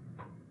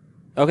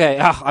 Okay,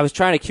 I was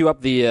trying to queue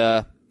up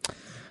the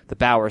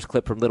Bauers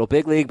clip from Little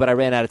Big League, but I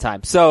ran out of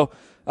time. So,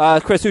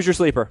 Chris, who's your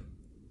sleeper?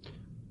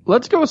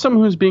 Let's go with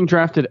someone who's being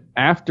drafted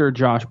after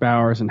Josh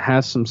Bauers and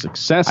has some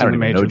success in the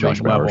major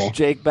league level.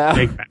 Jake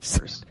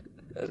Bauers.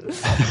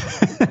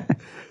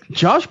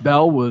 Josh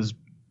Bell was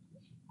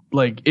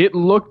like, it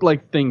looked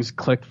like things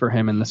clicked for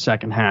him in the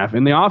second half.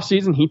 In the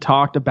offseason, he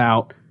talked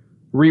about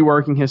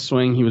reworking his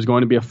swing. He was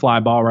going to be a fly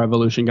ball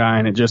revolution guy,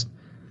 and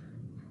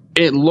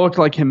it looked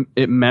like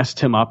it messed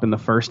him up in the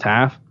first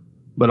half.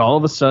 But all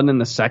of a sudden in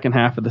the second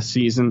half of the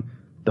season,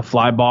 the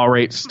fly ball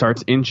rate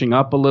starts inching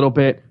up a little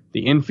bit.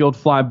 The infield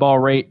fly ball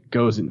rate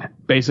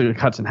basically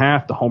cuts in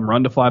half. The home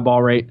run to fly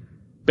ball rate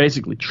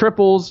basically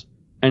triples,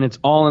 and it's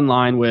all in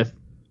line with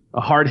a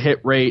hard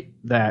hit rate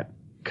that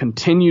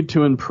continued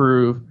to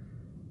improve.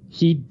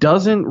 He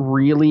doesn't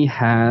really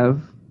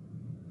have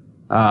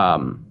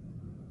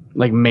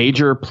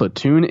major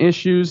platoon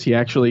issues. He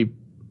actually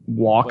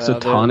walks a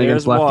ton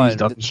against lefties,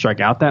 doesn't strike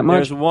out that much.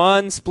 There's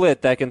one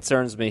split that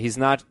concerns me.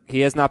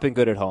 He has not been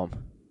good at home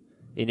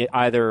in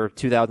either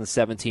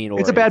 2017 or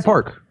it's a bad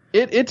park.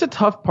 It's a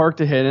tough park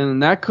to hit in,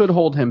 and that could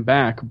hold him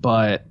back.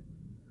 But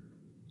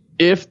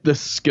if the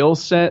skill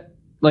set,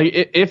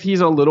 if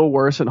he's a little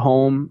worse at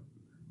home,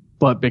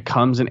 but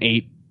becomes an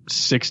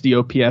 860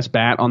 OPS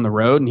bat on the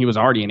road, and he was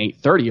already an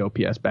 830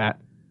 OPS bat,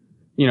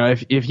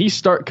 if he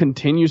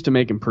continues to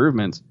make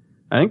improvements,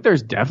 I think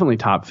there's definitely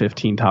top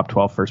 15, top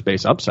 12 first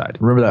base upside.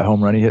 Remember that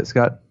home run he hit,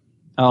 Scott?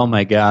 Oh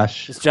my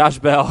gosh. It's Josh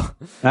Bell.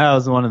 That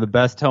was one of the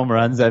best home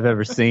runs I've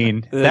ever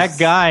seen. That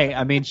guy,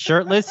 I mean,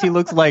 shirtless, he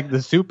looks like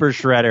the Super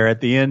Shredder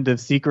at the end of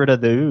Secret of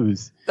the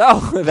Ooze.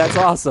 Oh, that's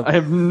awesome. I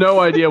have no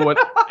idea what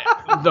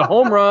the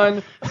home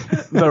run,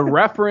 the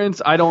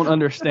reference, I don't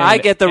understand. I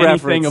get the anything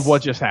reference of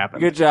what just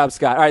happened. Good job,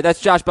 Scott. All right,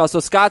 that's Josh Bell. So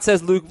Scott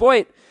says Luke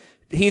Voit.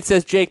 Heath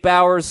says Jake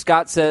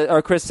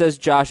Bauers. Chris says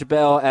Josh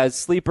Bell as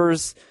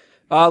sleepers.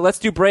 Let's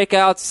do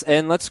breakouts,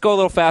 and let's go a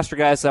little faster,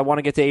 guys. I want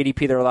to get to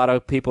ADP. There are a lot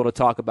of people to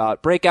talk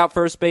about. Breakout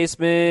first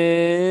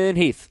baseman,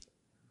 Heath.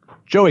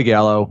 Joey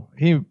Gallo.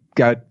 He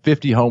got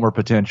 50 homer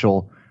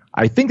potential.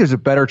 I think there's a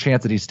better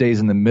chance that he stays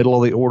in the middle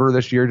of the order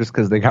this year just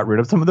because they got rid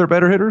of some of their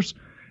better hitters.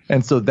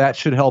 And so that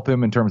should help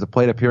him in terms of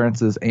plate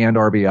appearances and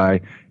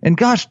RBI. And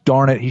gosh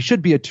darn it, he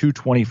should be a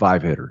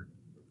 225 hitter.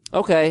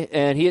 Okay,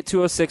 and he hit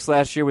 206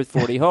 last year with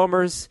 40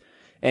 homers,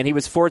 and he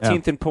was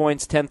 14th in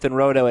points, 10th in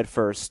Roto at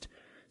first.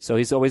 So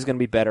he's always going to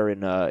be better in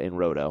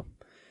Roto.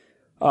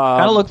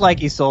 Kind of looked like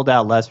he sold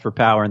out less for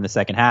power in the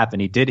second half,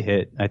 and he did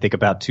hit, I think,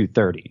 about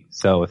 230.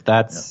 So if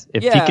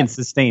he can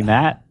sustain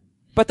that,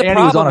 but the and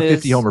problem he was on a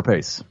 50 is, homer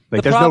pace.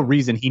 there's no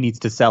reason he needs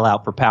to sell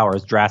out for power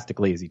as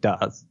drastically as he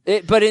does.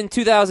 But in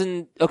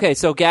 2000,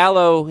 so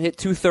Gallo hit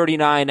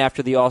 239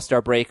 after the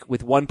All-Star break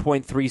with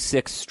 1.36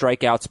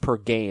 strikeouts per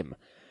game.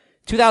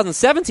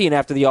 2017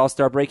 after the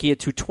All-Star break, he hit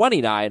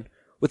 229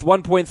 with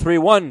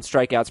 1.31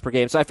 strikeouts per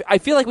game. So I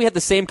feel like we had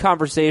the same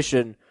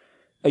conversation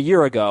a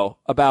year ago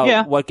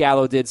about what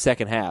Gallo did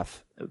second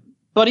half.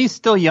 But he's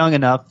still young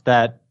enough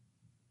that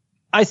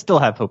I still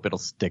have hope it'll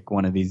stick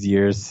one of these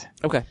years.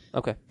 Okay.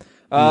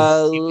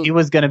 He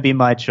was going to be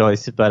my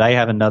choice, but I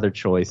have another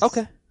choice.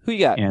 Okay. Who you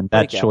got? And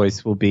that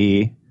choice will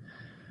be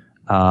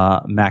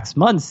Max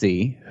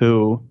Muncy,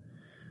 who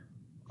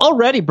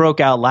already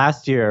broke out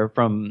last year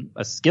from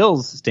a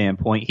skills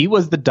standpoint. He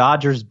was the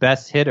Dodgers'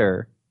 best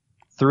hitter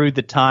through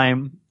the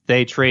time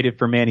they traded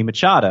for Manny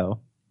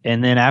Machado.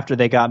 And then after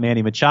they got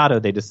Manny Machado,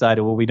 they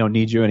decided, well, we don't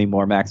need you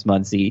anymore, Max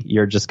Muncy.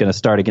 You're just going to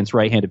start against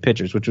right-handed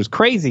pitchers, which was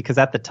crazy because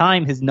at the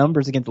time his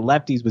numbers against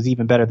lefties was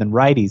even better than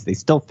righties. They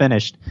still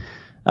finished.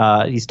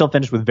 He still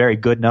finished with very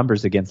good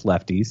numbers against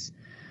lefties.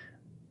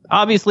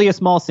 Obviously a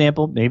small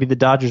sample. Maybe the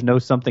Dodgers know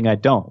something I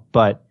don't,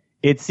 but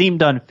it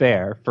seemed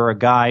unfair for a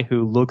guy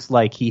who looks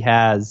like he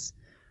has.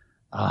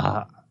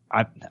 I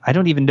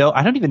don't even know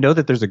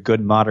that there's a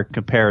good modern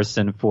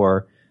comparison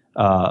for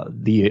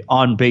the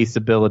on-base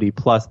ability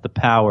plus the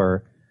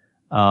power.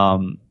 I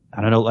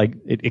don't know, like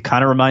it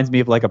kind of reminds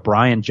me of like a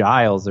Brian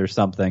Giles or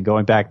something,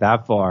 going back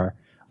that far.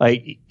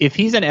 Like if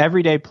he's an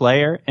everyday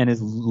player and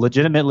is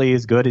legitimately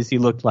as good as he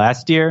looked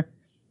last year,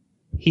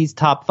 he's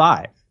top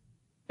 5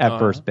 at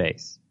first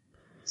base.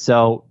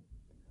 So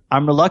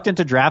I'm reluctant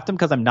to draft him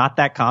because I'm not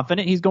that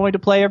confident he's going to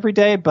play every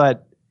day,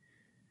 but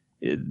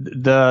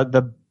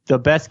the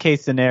best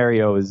case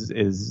scenario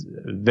is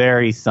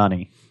very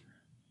sunny.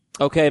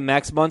 Okay,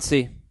 Max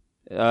Muncy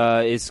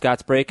is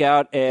Scott's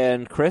breakout,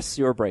 and Chris,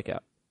 your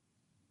breakout.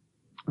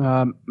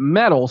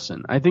 Matt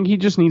Olson. I think he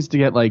just needs to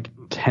get like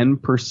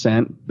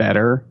 10%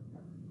 better,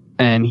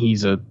 and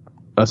he's a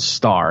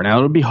star. Now,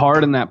 it'll be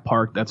hard in that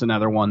park. That's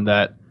another one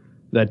that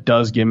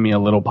does give me a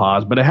little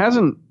pause, but it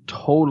hasn't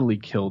totally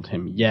killed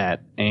him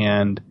yet.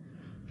 And,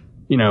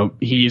 you know,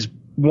 he's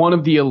one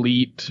of the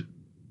elite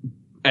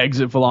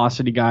exit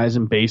velocity guys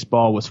in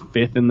baseball, was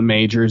 5th in the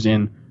majors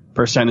in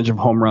percentage of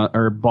home run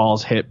or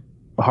balls hit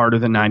harder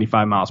than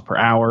 95 miles per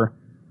hour.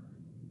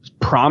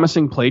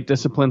 Promising plate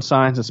discipline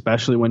signs,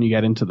 especially when you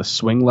get into the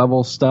swing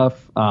level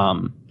stuff.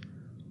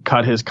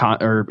 Improved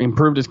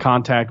his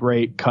contact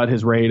rate, cut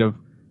his rate of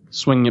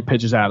swinging at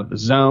pitches out of the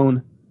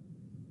zone.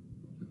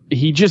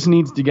 He just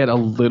needs to get a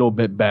little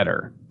bit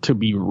better to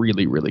be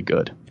really, really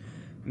good.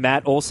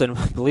 Matt Olson,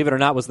 believe it or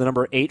not, was the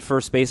number 8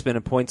 first baseman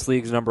in points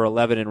leagues, number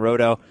 11 in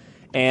Roto.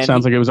 And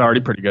sounds like it was already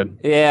pretty good.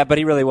 Yeah, but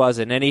he really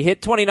wasn't. And he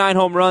hit 29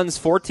 home runs,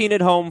 14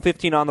 at home,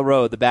 15 on the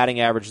road. The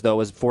batting average, though,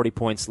 was 40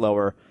 points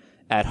lower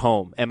at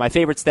home. And my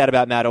favorite stat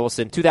about Matt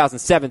Olson,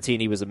 2017,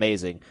 he was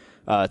amazing.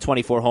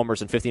 24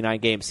 homers in 59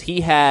 games.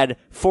 He had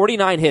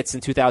 49 hits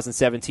in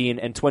 2017,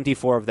 and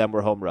 24 of them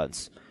were home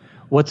runs.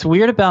 What's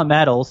weird about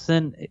Matt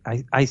Olson,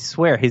 I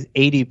swear, his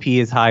ADP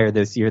is higher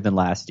this year than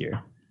last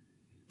year.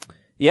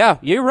 Yeah,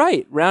 you're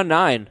right. Round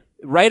 9.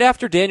 Right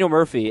after Daniel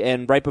Murphy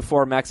and right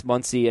before Max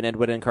Muncy and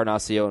Edwin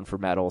Encarnacion for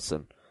Matt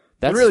Olson.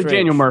 That's really strange.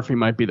 Daniel Murphy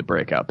might be the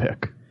breakout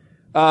pick.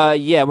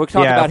 Yeah, we're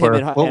talking about him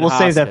in we'll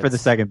save that for the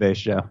second base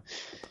show.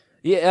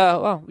 Yeah,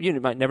 well, you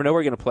might never know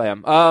where you're going to play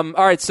him. All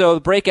right, so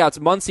the breakouts,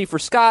 Muncy for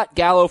Scott,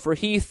 Gallo for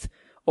Heath,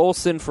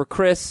 Olson for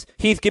Chris.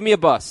 Heath, give me a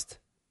bust.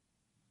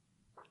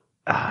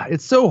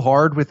 It's so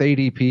hard with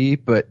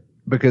ADP, but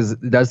because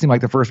it does seem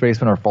like the first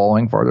basemen are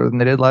falling farther than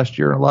they did last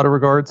year in a lot of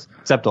regards.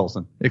 Except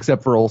Olson.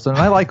 Except for Olson.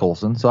 And I like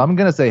Olson, so I'm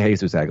going to say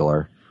Jesus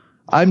Aguilar.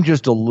 I'm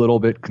just a little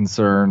bit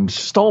concerned.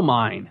 Stole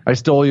mine. I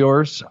stole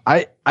yours.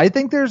 I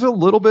think there's a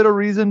little bit of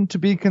reason to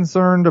be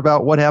concerned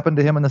about what happened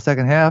to him in the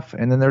second half,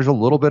 and then there's a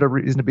little bit of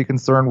reason to be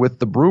concerned with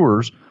the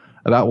Brewers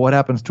about what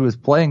happens to his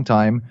playing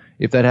time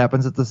if that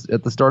happens at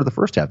the start of the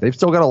first half. They've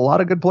still got a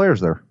lot of good players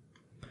there.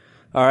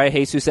 All right,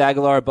 Jesus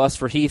Aguilar, a bust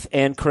for Heath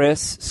and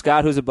Chris.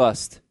 Scott, who's a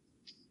bust?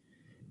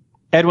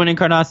 Edwin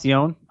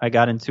Encarnacion. I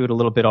got into it a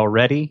little bit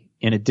already.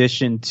 In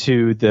addition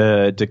to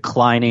the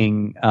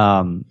declining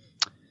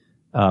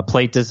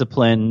plate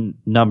discipline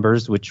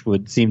numbers, which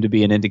would seem to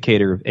be an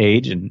indicator of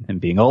age and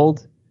being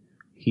old,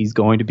 he's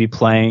going to be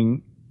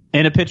playing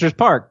in a pitcher's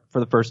park for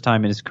the first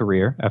time in his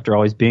career after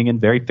always being in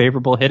very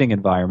favorable hitting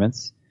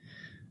environments.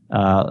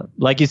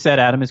 Like you said,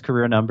 Adam, his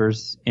career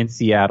numbers in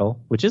Seattle,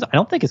 which is, I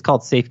don't think it's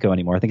called Safeco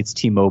anymore. I think it's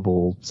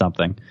T-Mobile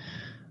something.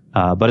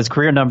 But his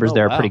career numbers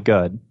there are pretty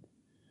good.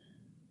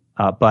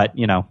 But,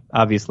 you know,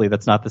 obviously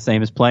that's not the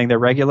same as playing there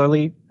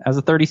regularly as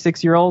a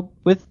 36-year-old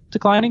with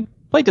declining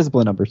plate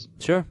discipline numbers.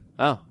 Sure.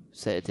 Oh,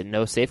 didn't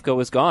know Safeco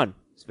was gone.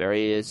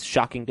 It's a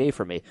shocking day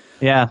for me.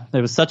 Yeah,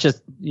 it was such a,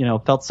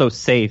 felt so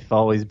safe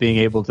always being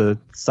able to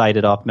cite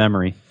it off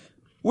memory.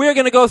 We're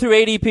going to go through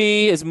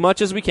ADP as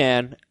much as we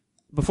can.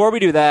 Before we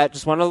do that,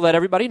 just want to let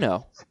everybody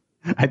know.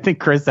 I think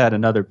Chris had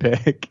another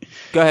pick.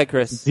 Go ahead,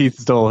 Chris. He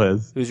stole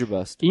his. Who's your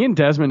bust? Ian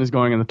Desmond is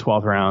going in the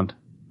 12th round.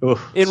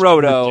 Oof. In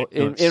Roto.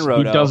 In Roto.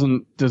 He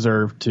doesn't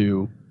deserve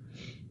to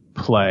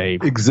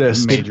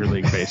exist Major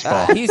League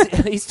Baseball. He's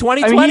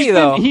 2020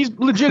 though. He's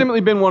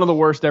legitimately been one of the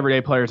worst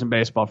everyday players in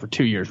baseball for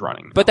 2 years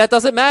running. But that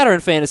doesn't matter in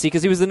fantasy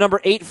because he was the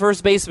number 8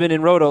 first baseman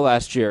in Roto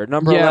last year.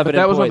 Number 11 but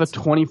that was points.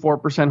 with a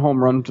 24%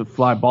 home run to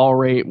fly ball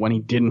rate when he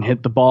didn't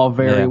hit the ball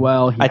very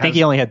well. I think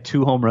he only had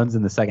 2 home runs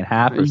in the second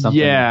half or something.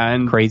 Yeah,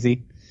 and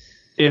crazy.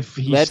 if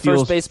he Led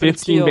steals first baseman in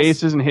 15 steals.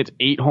 bases and hits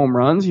 8 home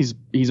runs,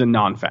 he's a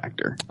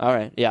non-factor. All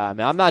right. Yeah. I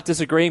mean, I'm not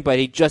disagreeing, but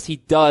he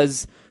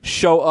does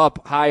show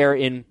up higher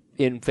in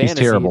fantasy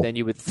terrible. than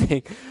you would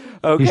think.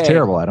 Okay. He's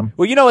terrible, Adam.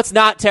 Well, you know what's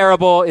not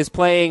terrible is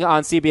playing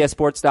on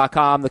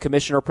CBSSports.com. The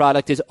Commissioner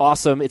product is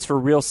awesome. It's for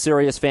real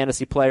serious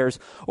fantasy players.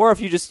 Or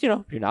if you just,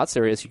 you're not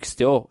serious, you can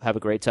still have a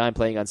great time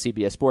playing on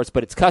CBS Sports.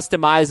 But it's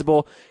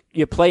customizable.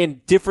 You play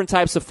in different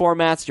types of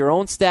formats, your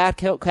own stat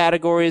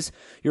categories,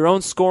 your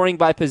own scoring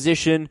by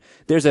position.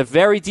 There's a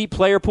very deep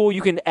player pool.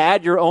 You can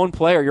add your own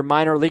player, your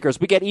minor leaguers.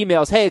 We get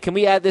emails, hey, can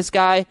we add this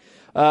guy?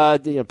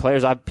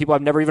 Players, people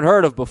I've never even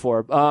heard of before.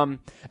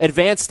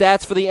 Advanced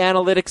stats for the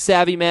analytics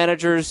savvy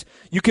managers.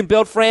 You can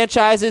build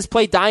franchises,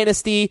 play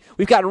Dynasty.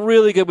 We've gotten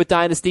really good with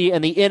Dynasty,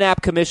 and the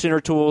in-app commissioner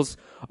tools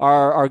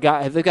have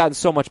gotten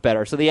so much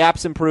better. So the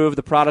app's improved.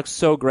 The product's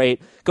so great.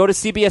 Go to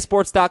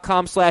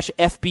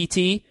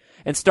cbssports.com/FBT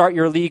and start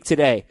your league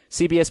today.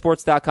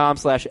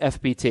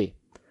 cbssports.com/FBT.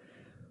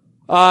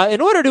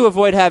 In order to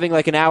avoid having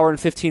like an hour and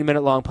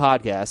 15-minute long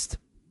podcast,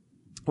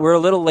 we're a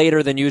little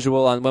later than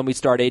usual on when we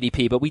start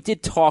ADP, but we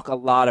did talk a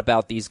lot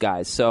about these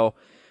guys. So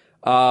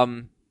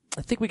I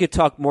think we could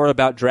talk more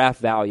about draft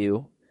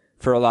value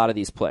for a lot of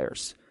these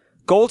players.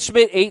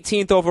 Goldschmidt,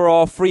 18th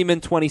overall.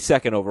 Freeman,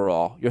 22nd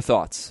overall. Your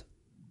thoughts?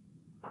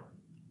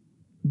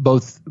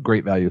 Both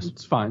great values.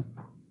 It's fine.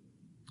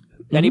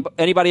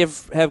 Anybody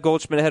have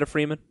Goldschmidt ahead of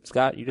Freeman?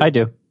 Scott, you do?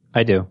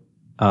 I do.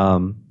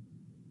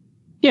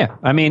 Yeah,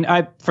 I mean,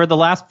 for the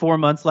last 4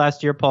 months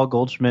last year, Paul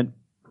Goldschmidt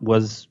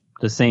was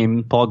the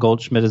same Paul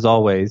Goldschmidt as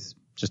always,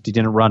 just he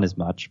didn't run as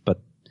much,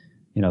 but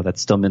that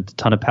still meant a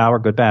ton of power,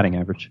 good batting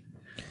average.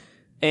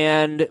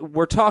 And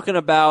we're talking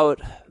about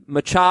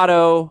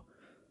Machado,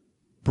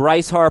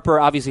 Bryce Harper,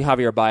 obviously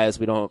Javier Baez,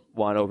 we don't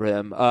want over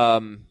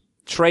him.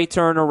 Trey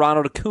Turner,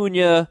 Ronald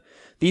Acuna,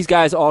 these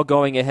guys all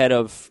going ahead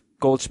of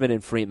Goldschmidt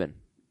and Freeman.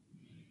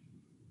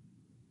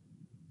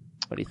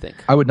 What do you think?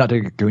 I would not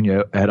take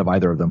Acuna ahead of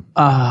either of them.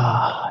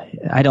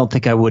 I don't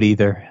think I would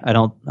either. I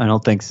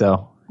don't think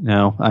so.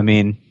 No, I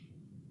mean,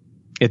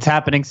 it's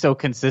happening so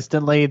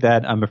consistently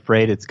that I'm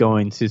afraid it's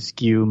going to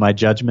skew my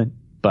judgment,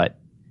 but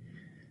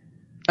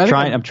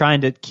I'm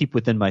trying to keep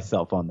within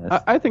myself on this.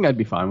 I think I'd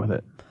be fine with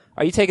it.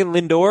 Are you taking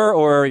Lindor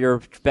or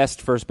your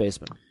best first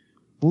baseman?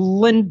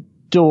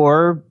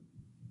 Lindor.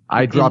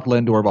 I dropped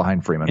Lindor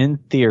behind Freeman. In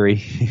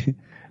theory.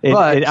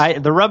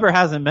 The rubber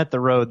hasn't met the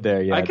road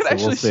there yet. I could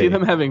actually see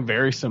them having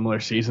very similar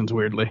seasons,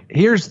 weirdly.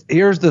 Here's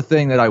the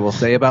thing that I will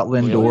say about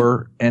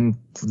Lindor and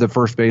the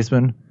first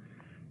baseman.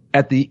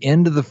 At the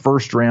end of the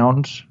first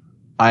round,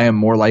 I am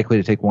more likely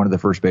to take one of the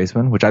first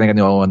basemen, which I think I'm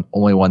the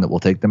only one that will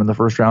take them in the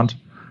first round.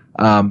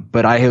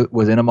 But I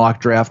was in a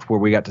mock draft where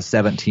we got to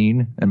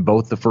 17, and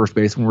both the first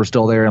basemen were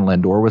still there and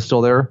Lindor was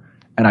still there.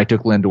 And I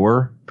took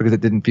Lindor because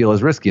it didn't feel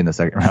as risky in the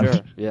second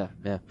round. Sure. Yeah.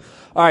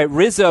 All right,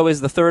 Rizzo is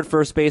the third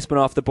first baseman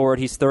off the board.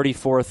 He's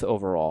 34th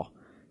overall.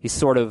 He's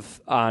sort of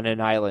on an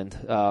island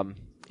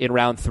in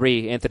round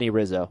 3, Anthony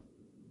Rizzo.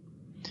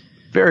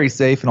 Very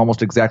safe and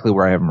almost exactly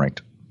where I have him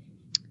ranked.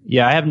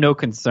 Yeah, I have no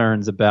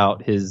concerns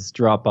about his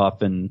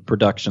drop-off in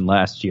production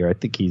last year. I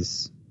think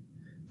he's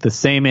the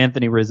same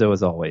Anthony Rizzo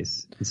as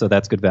always, and so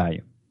that's good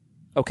value.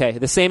 Okay,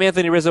 the same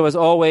Anthony Rizzo as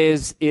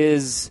always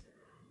is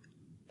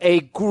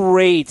a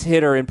great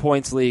hitter in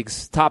points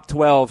leagues, top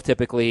 12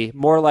 typically,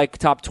 more like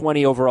top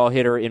 20 overall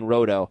hitter in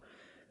Roto,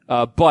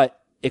 but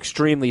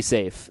extremely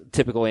safe,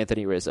 typical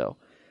Anthony Rizzo.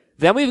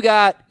 Then we've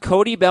got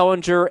Cody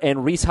Bellinger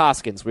and Rhys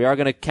Hoskins. We are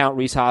going to count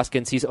Rhys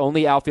Hoskins. He's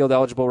only outfield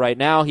eligible right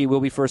now. He will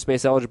be first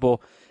base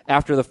eligible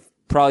after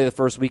probably the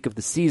first week of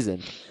the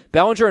season.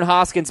 Bellinger and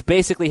Hoskins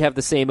basically have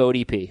the same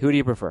ODP. Who do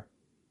you prefer?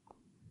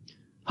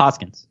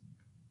 Hoskins.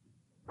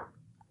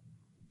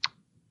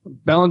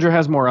 Bellinger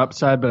has more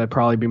upside, but I'd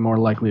probably be more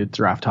likely to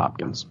draft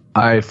Hopkins.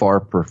 I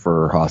far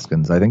prefer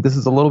Hoskins. I think this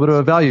is a little bit of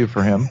a value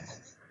for him.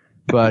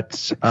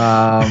 But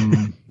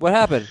what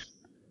happened?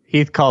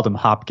 Heath called him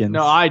Hopkins.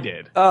 No, I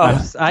did.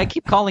 Oh, I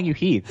keep calling you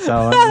Heath.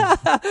 So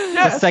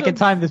the second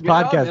time this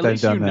podcast I've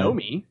done that. You know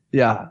me.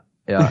 Yeah.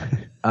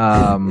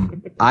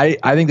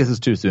 I think this is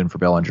too soon for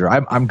Bellinger.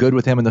 I'm good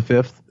with him in the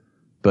 5th,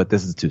 but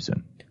this is too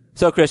soon.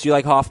 So, Chris, you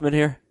like Hoffman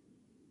here?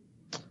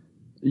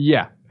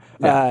 Yeah.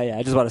 Yeah,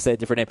 I just want to say a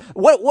different name.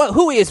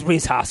 Who is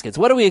Rhys Hoskins?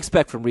 What do we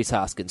expect from Rhys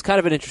Hoskins? Kind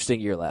of an interesting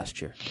year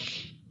last year.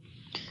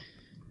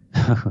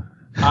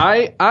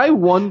 I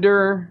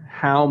wonder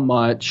how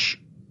much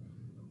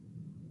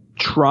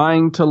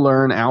trying to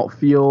learn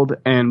outfield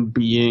and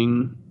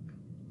being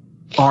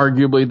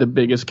arguably the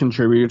biggest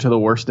contributor to the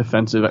worst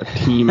defensive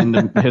team in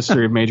the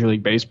history of Major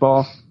League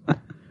Baseball.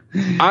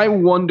 I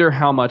wonder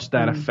how much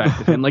that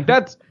affected him.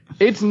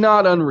 It's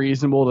not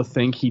unreasonable to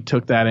think he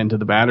took that into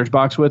the batter's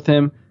box with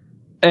him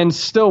and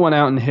still went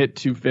out and hit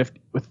 250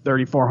 with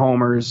 34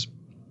 homers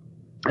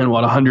and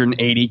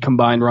 180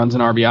 combined runs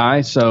and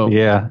RBI. So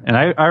yeah, and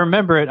I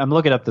remember it. I'm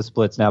looking up the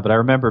splits now, but I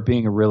remember it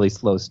being a really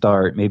slow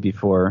start, maybe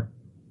for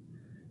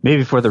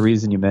the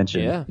reason you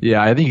mentioned.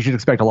 Yeah, I think you should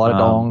expect a lot of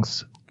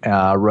dongs,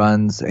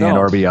 runs, and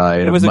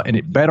RBI,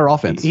 and better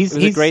offense. He's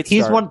a great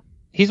start.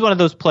 He's one of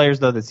those players,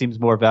 though, that seems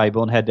more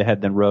valuable in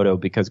head-to-head than Roto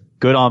because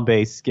good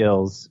on-base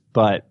skills,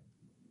 but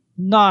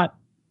not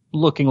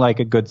looking like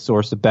a good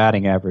source of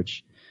batting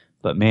average.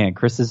 But, man,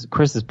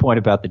 Chris's point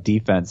about the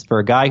defense, for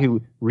a guy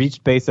who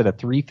reached base at a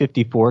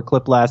 354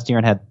 clip last year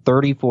and had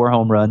 34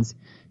 home runs,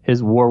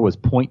 his WAR was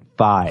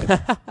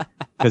 0.5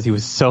 because he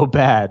was so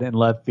bad in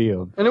left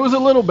field. And it was a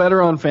little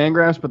better on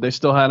Fangraphs, but they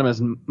still had him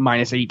as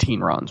minus 18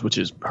 runs, which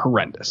is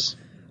horrendous.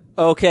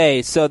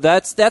 Okay, so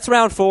that's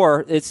round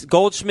 4. It's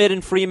Goldschmidt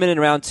and Freeman in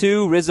round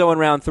 2, Rizzo in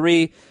round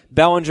 3,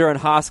 Bellinger and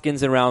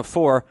Hoskins in round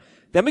 4.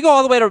 Then we go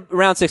all the way to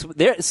round 6.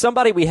 There's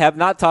somebody we have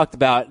not talked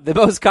about, the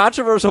most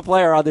controversial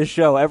player on this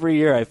show every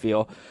year, I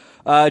feel.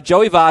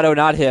 Joey Votto,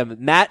 not him.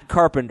 Matt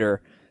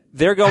Carpenter.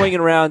 They're going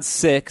in round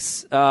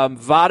 6.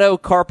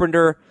 Votto,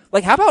 Carpenter.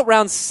 Like, how about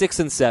rounds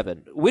 6 and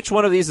 7? Which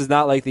one of these is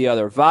not like the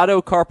other?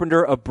 Votto,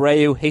 Carpenter,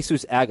 Abreu,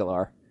 Jesus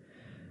Aguilar.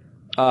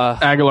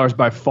 Aguilar's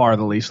by far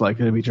the least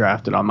likely to be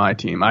drafted on my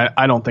team.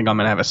 I don't think I'm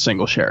going to have a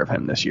single share of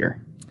him this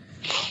year.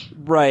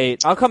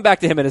 Right. I'll come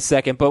back to him in a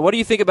second. But what do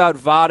you think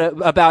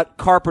about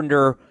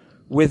Carpenter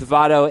with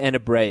Votto and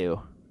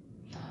Abreu?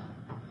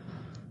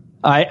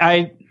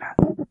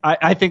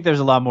 I think there's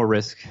a lot more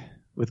risk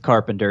with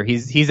Carpenter.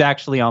 He's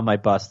actually on my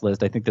bust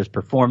list. I think there's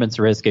performance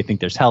risk. I think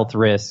there's health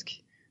risk.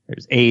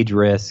 There's age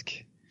risk.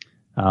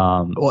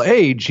 Well,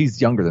 age,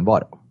 he's younger than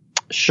Votto.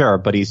 Sure,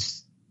 but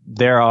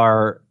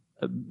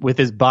with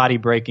his body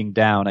breaking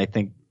down, I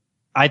think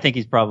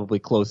he's probably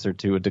closer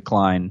to a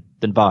decline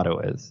than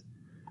Votto is.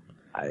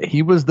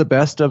 He was the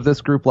best of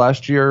this group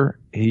last year.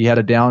 He had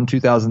a down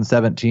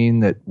 2017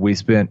 that we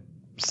spent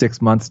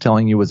 6 months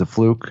telling you was a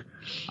fluke.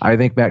 I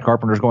think Matt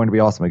Carpenter's going to be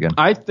awesome again.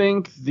 I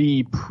think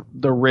the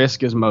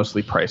risk is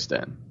mostly priced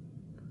in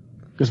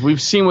because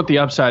we've seen what the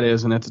upside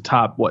is, and it's a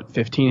top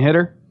 15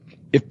 hitter.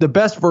 If the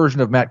best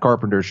version of Matt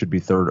Carpenter should be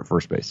third at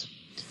first base.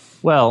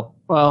 Well,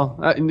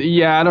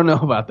 yeah, I don't know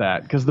about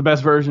that because the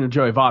best version of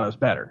Joey Votto is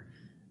better.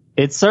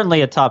 It's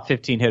certainly a top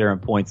 15 hitter in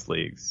points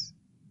leagues.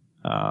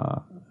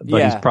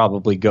 But he's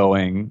probably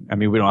going, I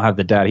mean, we don't have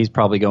the data. He's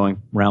probably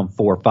going round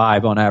 4 or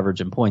 5 on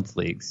average in points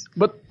leagues.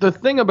 But the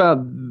thing about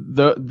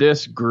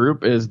this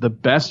group is the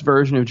best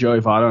version of Joey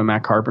Votto and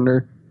Matt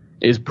Carpenter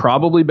is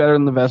probably better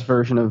than the best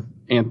version of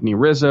Anthony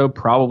Rizzo,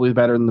 probably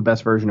better than the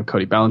best version of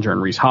Cody Bellinger and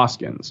Rhys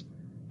Hoskins.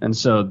 And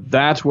so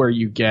that's where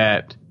you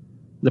get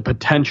the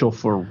potential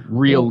for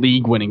real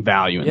league-winning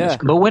value in this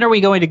group. But when are we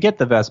going to get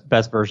the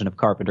best version of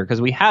Carpenter? Because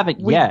we haven't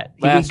yet.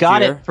 We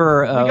got it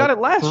for a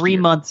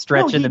 3-month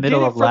stretch in the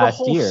middle of last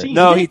year. Season.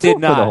 No, he did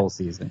not. For the whole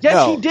season.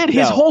 Yes, he did.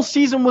 His whole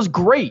season was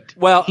great.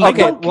 Well,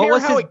 okay.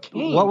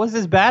 What was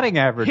his batting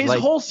average? His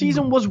whole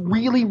season was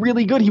really,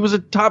 really good. He was a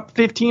top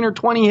 15 or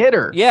 20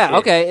 hitter. Yeah,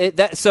 okay.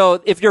 So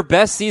if your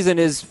best season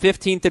is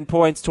 15th in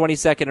points,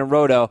 22nd in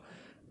Roto,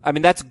 I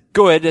mean, that's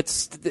good.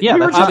 That's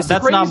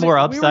not more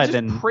upside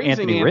than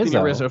Anthony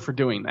Rizzo for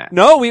doing that.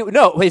 No,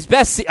 his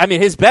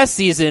best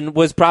season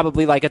was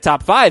probably like a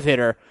top 5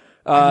 hitter.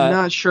 I'm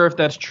not sure if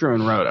that's true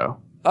in Roto.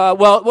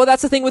 Well,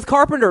 that's the thing with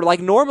Carpenter. Like,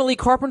 normally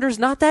Carpenter's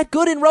not that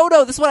good in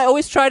Roto. This is what I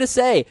always try to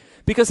say.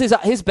 Because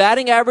his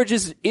batting average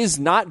is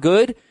not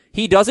good.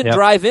 He doesn't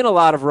drive in a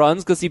lot of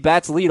runs because he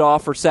bats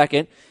leadoff for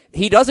second.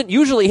 He doesn't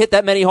usually hit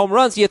that many home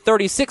runs. He had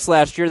 36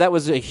 last year. That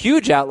was a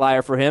huge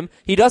outlier for him.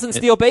 He doesn't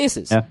steal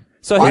bases. Yeah.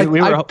 So we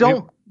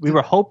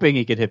were hoping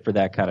he could hit for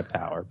that kind of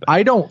power. But.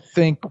 I don't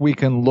think we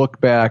can look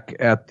back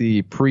at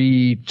the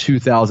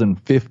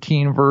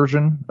pre-2015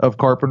 version of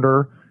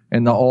Carpenter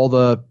and all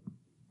the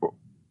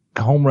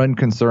home run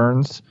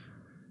concerns.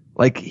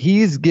 Like,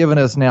 he's given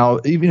us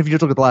now, even if you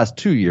just look at the last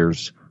 2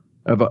 years,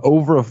 of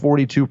over a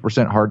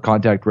 42% hard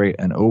contact rate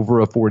and over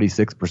a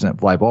 46%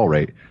 fly ball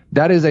rate.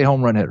 That is a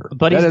home run hitter.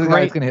 But he's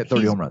going to hit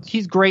 30 home runs.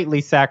 He's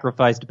greatly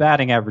sacrificed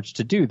batting average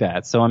to do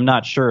that, so I'm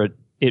not sure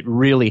it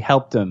really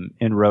helped him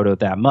in Roto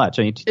that much.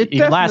 I mean,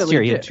 last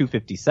year he had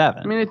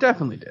 257. I mean, it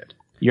definitely did.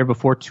 Year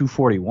before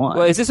 241.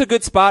 Well, is this a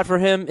good spot for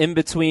him in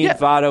between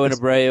Votto and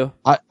Abreu?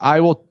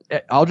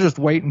 I'll just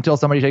wait until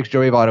somebody takes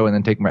Joey Votto and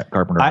then take Matt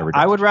Carpenter.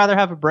 I would rather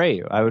have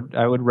Abreu.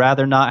 I would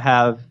rather not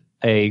have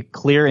a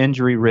clear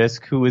injury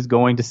risk who is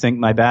going to sink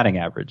my batting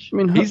average. I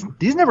mean,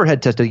 he's never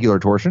had testicular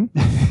torsion.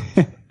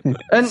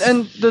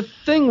 and the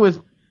thing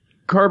with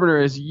Carpenter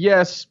is,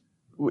 yes,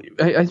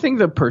 I think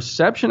the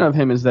perception of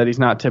him is that he's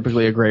not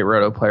typically a great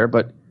Roto player,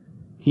 but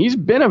he's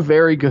been a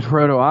very good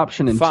Roto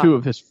option in two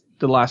of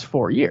the last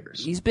 4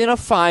 years. He's been a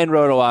fine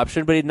Roto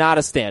option, but he's not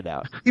a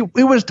standout.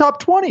 He was top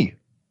 20. He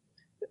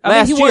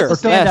was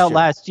a standout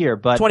last year,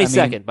 but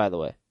 22nd, by the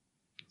way.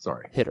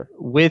 Sorry, hitter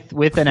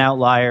with an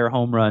outlier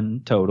home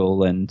run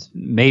total, and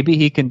maybe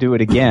he can do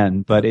it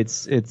again. But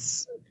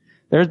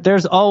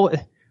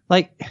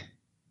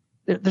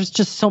there's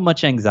just so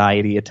much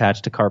anxiety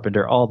attached to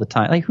Carpenter all the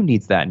time. Like, who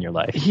needs that in your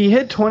life? He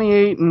hit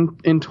 28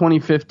 in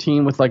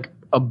 2015 with like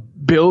a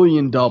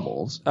billion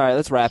doubles. All right,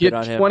 let's wrap it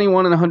on him. He hit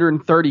 21 in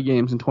 130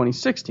 games in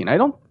 2016. I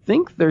don't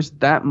think there's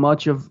that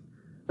much of,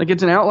 like,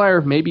 it's an outlier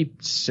of maybe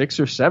 6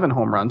 or 7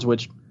 home runs,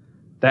 which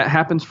that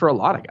happens for a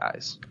lot of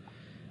guys.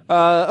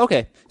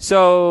 Okay,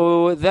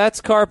 so that's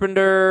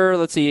Carpenter.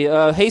 Let's see.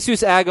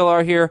 Jesus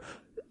Aguilar here.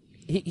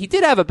 He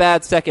did have a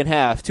bad second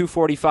half,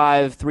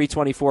 245,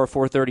 324,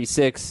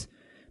 436,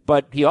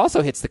 but he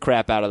also hits the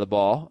crap out of the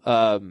ball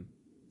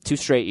 2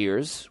 straight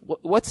years.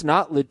 What's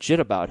not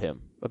legit about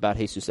him, about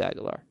Jesus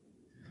Aguilar?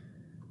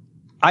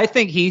 I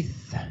think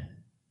Heath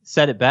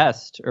said it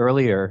best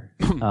earlier.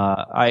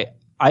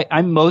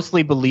 I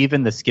mostly believe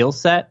in the skill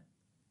set,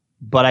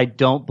 but I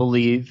don't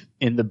believe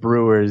in the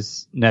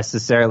Brewers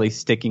necessarily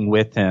sticking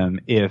with him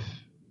if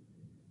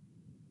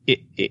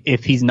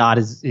he's not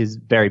his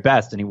very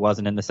best, and he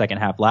wasn't in the second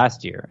half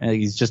last year. And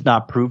he's just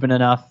not proven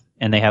enough,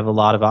 and they have a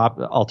lot of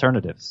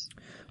alternatives.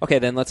 Okay,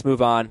 then let's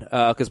move on,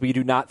 because we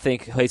do not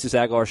think Jesus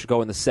Aguilar should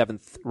go in the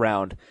 7th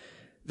round.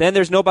 Then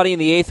there's nobody in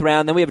the 8th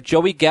round. Then we have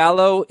Joey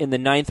Gallo in the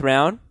 9th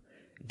round,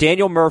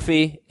 Daniel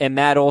Murphy, and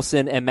Matt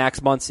Olson, and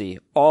Max Muncy,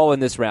 all in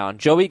this round.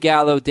 Joey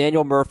Gallo,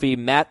 Daniel Murphy,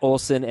 Matt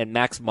Olson, and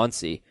Max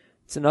Muncy.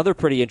 It's another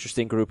pretty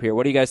interesting group here.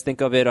 What do you guys think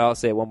of it? I'll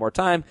say it one more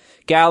time.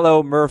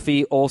 Gallo,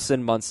 Murphy,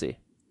 Olson, Muncy.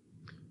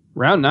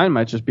 Round 9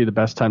 might just be the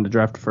best time to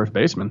draft a first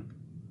baseman.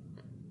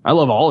 I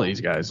love all of these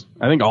guys.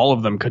 I think all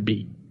of them could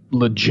be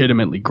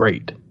legitimately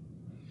great.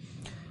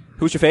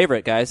 Who's your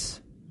favorite, guys?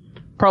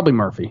 Probably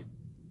Murphy.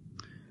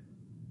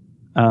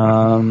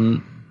 Yeah.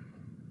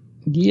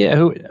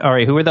 Who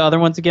are the other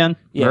ones again?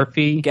 Yeah,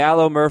 Murphy,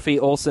 Gallo, Murphy,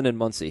 Olson, and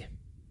Muncy.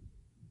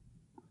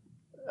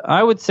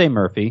 I would say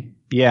Murphy.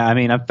 Yeah, I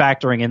mean, I'm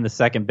factoring in the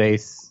second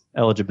base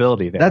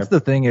eligibility there. That's the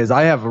thing is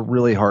I have a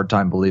really hard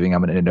time believing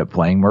I'm going to end up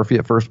playing Murphy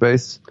at first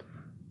base,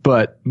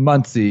 but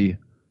Muncy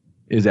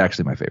is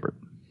actually my favorite.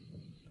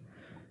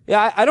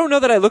 Yeah, I don't know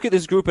that I look at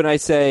this group and I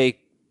say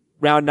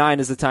round 9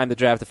 is the time to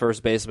draft the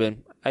first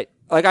baseman. I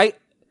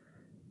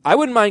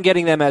wouldn't mind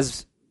getting them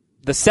as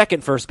the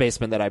second first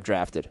baseman that I've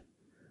drafted.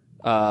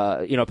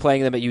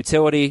 Playing them at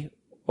utility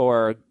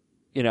or,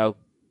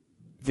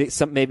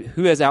 maybe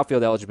who has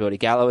outfield eligibility?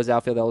 Gallo has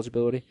outfield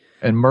eligibility.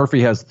 And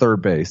Murphy has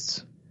third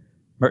base.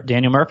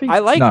 Daniel Murphy? I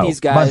like these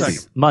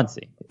guys.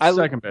 Muncy.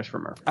 Second best for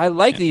Murphy. I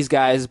like these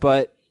guys,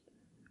 but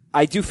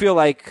I do feel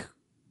like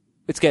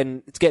it's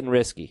getting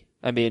risky.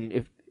 I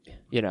mean,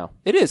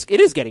 it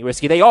is getting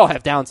risky. They all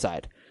have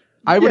downside.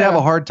 I would have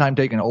a hard time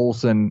taking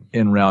Olson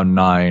in round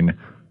 9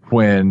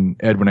 when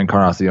Edwin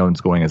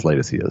Encarnacion's going as late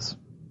as he is.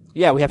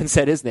 Yeah, we haven't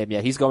said his name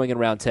yet. He's going in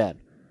round 10.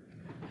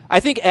 I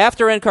think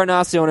after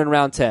Encarnacion in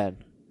round 10,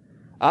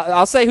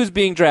 I'll say who's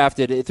being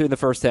drafted through the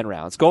first 10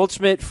 rounds.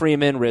 Goldschmidt,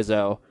 Freeman,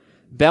 Rizzo,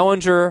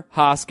 Bellinger,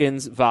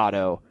 Hoskins,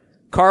 Votto,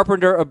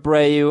 Carpenter,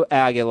 Abreu,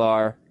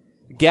 Aguilar,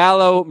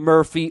 Gallo,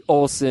 Murphy,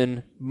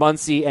 Olson,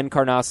 Muncy,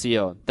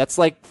 Encarnacion. That's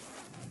like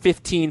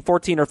 14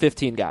 or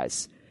 15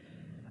 guys.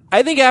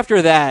 I think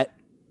after that,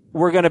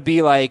 we're going to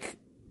be like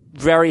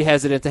very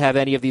hesitant to have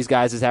any of these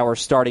guys as our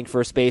starting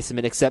first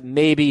baseman, except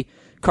maybe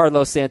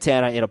Carlos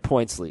Santana in a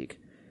points league.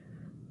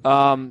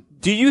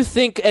 Do you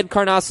think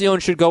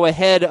Encarnacion should go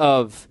ahead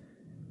of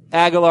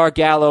Aguilar,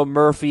 Gallo,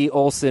 Murphy,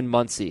 Olson,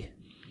 Muncy?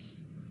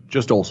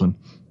 Just Olson.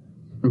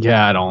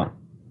 Yeah, I don't.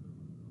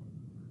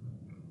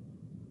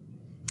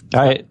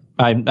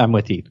 I'm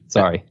with you.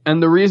 Sorry.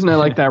 And the reason I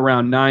like that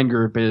round 9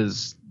 group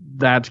is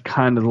that's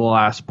kind of the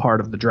last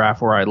part of the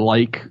draft where I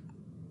like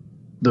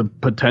the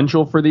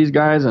potential for these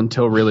guys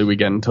until really we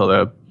get into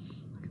the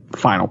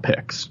final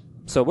picks.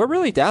 So we're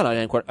really down on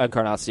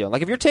Encarnacion.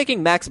 Like if you're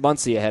taking Max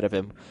Muncy ahead of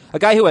him, a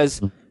guy who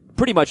has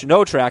pretty much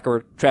no track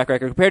record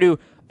compared to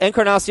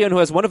Encarnacion, who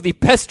has one of the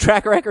best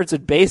track records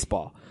in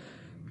baseball.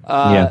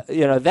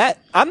 That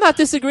I'm not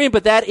disagreeing,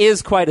 but that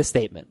is quite a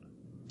statement.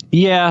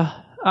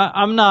 Yeah,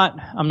 I'm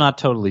not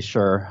totally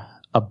sure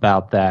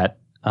about that.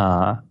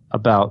 I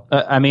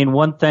mean,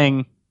 one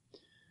thing,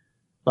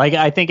 like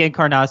I think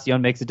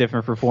Encarnacion makes it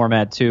different for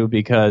format too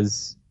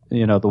because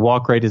the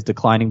walk rate is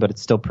declining, but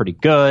it's still pretty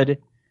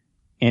good.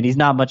 And he's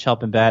not much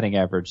help in batting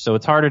average, so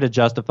it's harder to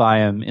justify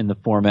him in the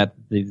format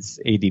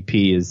this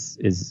ADP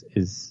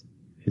is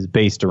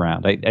based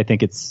around. I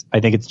think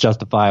it's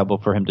justifiable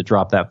for him to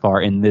drop that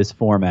far in this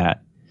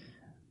format.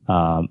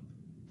 But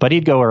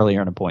he'd go earlier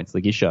in a points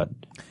league. He should.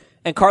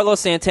 And Carlos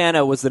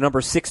Santana was the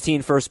number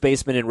 16 first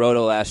baseman in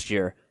Roto last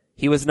year.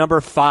 He was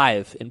number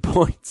 5 in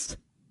points,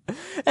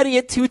 and he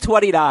hit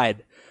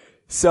 229.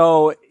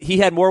 So he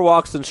had more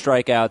walks than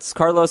strikeouts.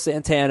 Carlos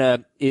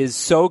Santana is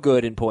so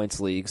good in points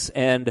leagues,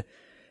 and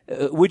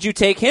would you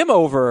take him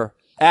over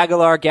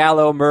Aguilar,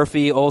 Gallo,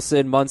 Murphy,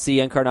 Olson,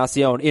 Muncy,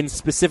 Encarnacion in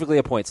specifically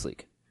a points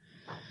league?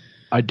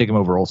 I'd take him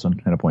over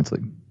Olson in a points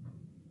league.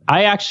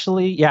 I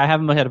have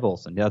him ahead of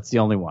Olson. That's the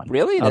only one.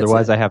 Really?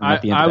 Otherwise, I have him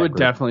at the end of I that would group.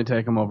 definitely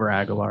take him over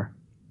Aguilar.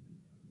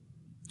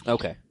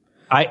 Okay.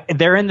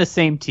 They're in the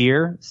same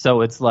tier,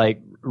 so it's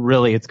like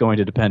really it's going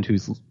to depend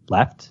who's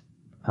left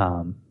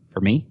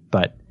for me,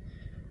 but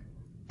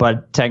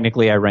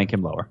technically I rank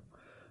him lower.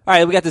 All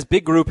right, we got this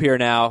big group here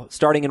now,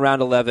 starting in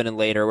round 11 and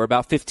later. We're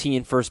about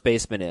 15 first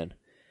basemen in.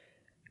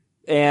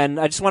 And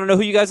I just want to know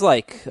who you guys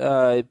like.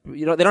 They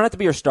don't have to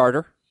be your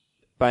starter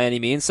by any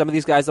means. Some of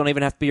these guys don't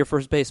even have to be your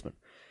first baseman.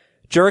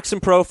 Jurickson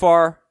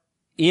Profar,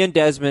 Ian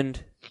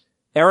Desmond,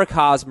 Eric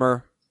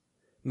Hosmer,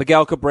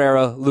 Miguel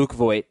Cabrera, Luke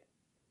Voit.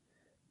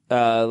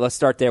 Let's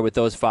start there with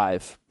those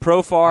 5.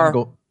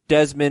 Profar,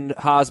 Desmond,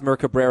 Hosmer,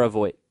 Cabrera,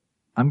 Voit.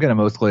 I'm going to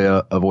mostly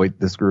avoid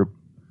this group.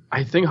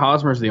 I think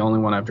Hosmer's the only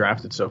one I've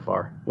drafted so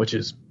far, which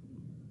is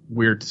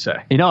weird to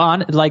say.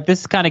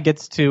 This kind of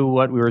gets to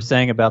what we were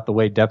saying about the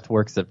way depth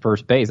works at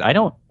first base.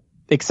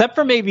 Except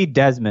for maybe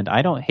Desmond,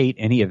 I don't hate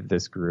any of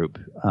this group.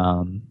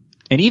 And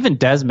even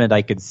Desmond,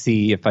 I could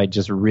see if I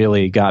just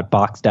really got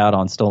boxed out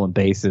on stolen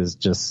bases,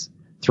 just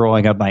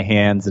throwing up my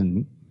hands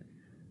and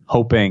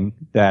hoping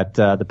that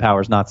the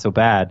power's not so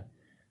bad.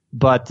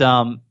 But,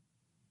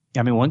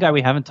 one guy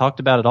we haven't talked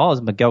about at all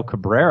is Miguel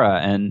Cabrera,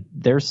 and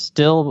there's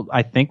still,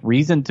 I think,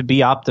 reason to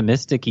be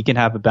optimistic he can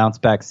have a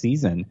bounce-back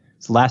season.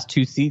 His last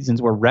 2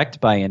 seasons were wrecked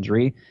by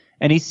injury,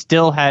 and he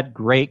still had a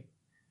great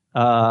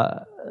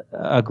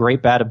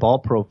batted ball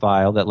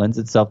profile that lends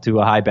itself to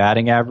a high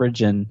batting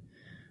average, and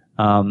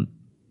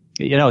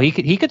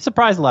he could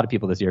surprise a lot of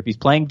people this year if he's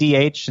playing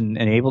DH and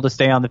able to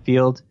stay on the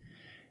field.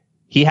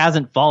 He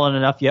hasn't fallen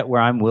enough yet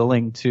where I'm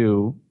willing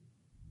to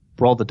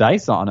roll the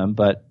dice on him,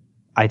 but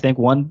I think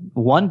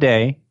one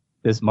day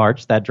this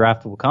March that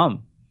draft will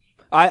come.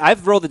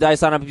 I've rolled the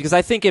dice on him because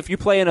I think if you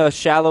play in a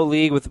shallow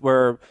league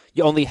where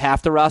you only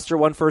have to roster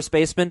one first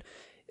baseman,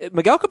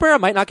 Miguel Cabrera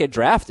might not get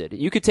drafted.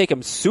 You could take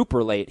him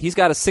super late. He's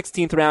got a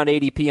 16th round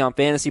ADP on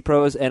Fantasy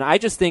Pros, and I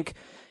just think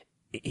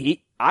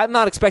I'm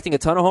not expecting a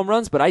ton of home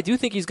runs, but I do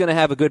think he's going to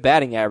have a good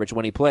batting average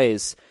when he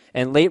plays,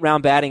 and late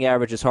round batting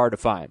average is hard to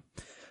find.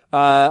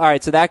 All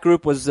right, so that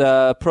group was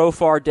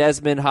Profar,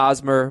 Desmond,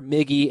 Hosmer,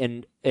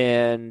 Miggy,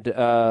 and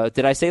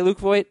did I say Luke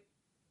Voit?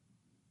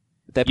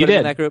 You did.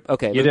 In that group?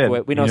 Okay, you Luke did.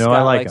 Voit. We know Scott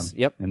I like likes. him.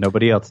 Yep, and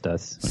nobody else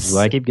does. Which is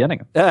why I keep getting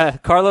him.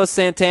 Carlos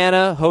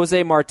Santana,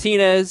 Jose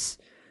Martinez,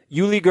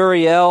 Yuli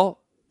Gurriel,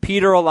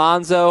 Peter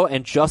Alonso,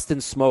 and Justin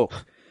Smoke.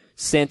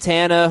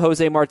 Santana,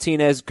 Jose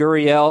Martinez,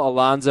 Gurriel,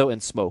 Alonso,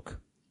 and Smoke.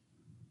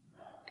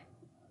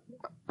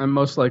 I'm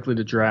most likely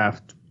to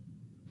draft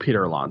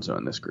Peter Alonso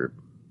in this group.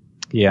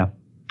 Yeah.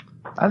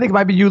 I think it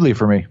might be Yuli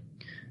for me.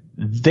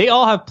 They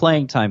all have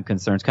playing time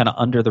concerns, kind of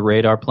under the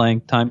radar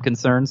playing time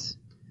concerns.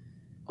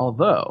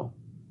 Although,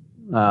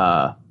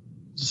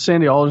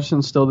 Sandy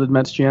Alderson still the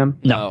Mets GM?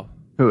 No.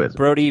 Who is it?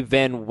 Brody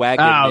Van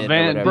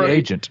Wagenen. The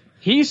agent.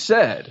 He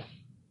said,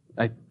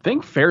 I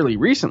think fairly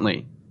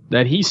recently,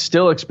 that he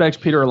still expects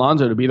Peter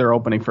Alonso to be their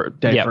opening for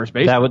first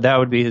base. That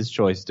would be his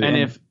choice too.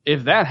 And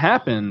if that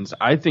happens,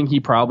 I think he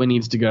probably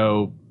needs to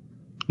go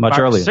much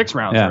earlier, 6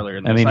 rounds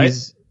earlier.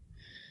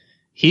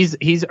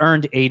 He's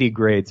earned 80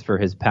 grades for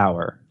his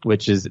power,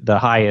 which is the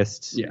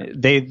highest.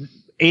 Yeah.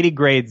 80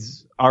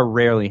 grades are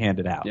rarely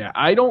handed out. Yeah,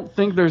 I don't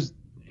think there's,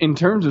 in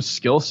terms of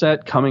skill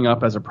set coming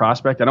up as a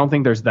prospect, I don't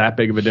think there's that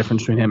big of a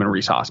difference between him and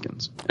Rhys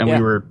Hoskins. And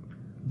we were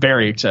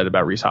very excited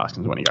about Rhys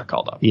Hoskins when he got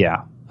called up.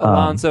 Yeah.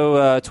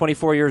 Alonso,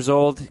 24 years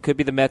old, could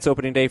be the Mets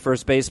opening day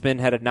first baseman,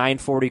 had a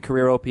 940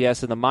 career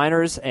OPS in the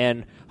minors,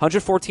 and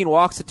 114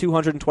 walks to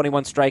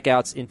 221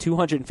 strikeouts in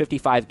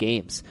 255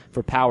 games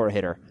for power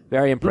hitter.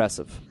 Very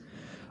impressive.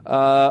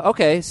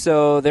 Okay,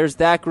 so there's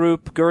that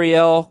group.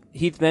 Gurriel,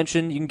 Heath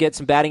mentioned, you can get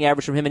some batting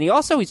average from him, and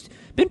he's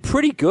been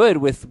pretty good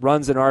with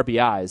runs and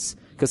RBIs,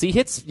 because he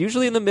hits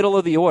usually in the middle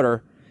of the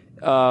order.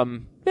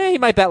 He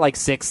might bat like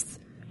 6th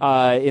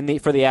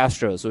for the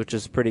Astros, which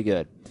is pretty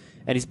good.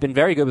 And he's been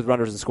very good with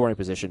runners in scoring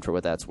position for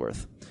what that's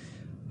worth.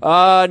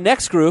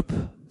 Next group,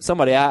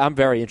 somebody I'm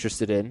very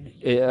interested in.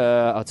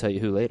 I'll tell you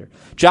who later.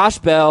 Josh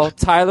Bell,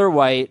 Tyler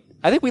White.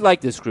 I think we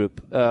like this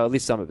group, at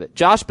least some of it.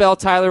 Josh Bell,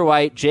 Tyler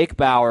White, Jake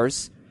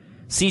Bowers,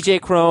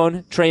 CJ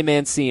Cron, Trey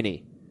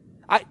Mancini.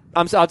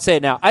 I'll say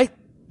it now. I'm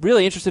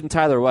really interested in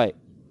Tyler White.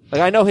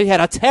 I know he had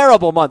a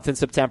terrible month in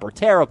September.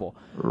 Terrible.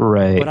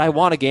 Right. But I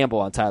want to gamble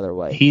on Tyler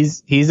White.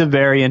 He's a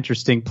very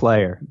interesting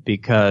player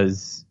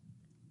because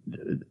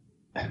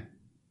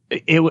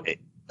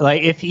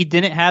if he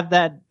didn't have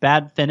that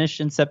bad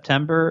finish in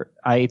September,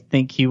 I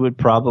think he would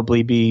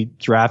probably be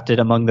drafted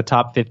among the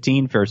top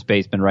 15 first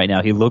basemen right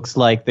now. He looks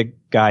like the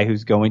guy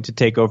who's going to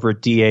take over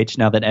at DH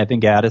now that Evan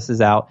Gattis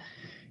is out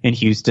in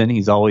Houston.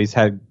 He's always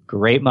had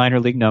great minor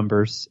league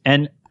numbers.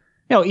 And,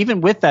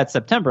 even with that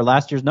September,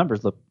 last year's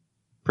numbers look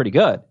pretty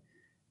good.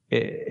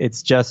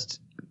 It's just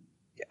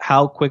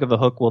how quick of a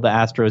hook will the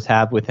Astros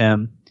have with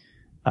him?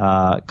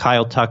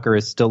 Kyle Tucker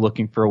is still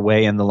looking for a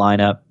way in the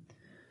lineup.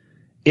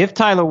 If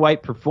Tyler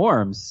White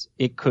performs,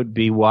 it could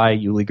be why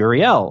Yuli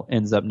Gurriel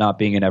ends up not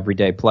being an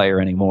everyday player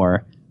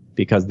anymore,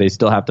 because they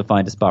still have to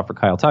find a spot for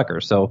Kyle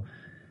Tucker. So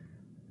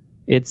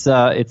it's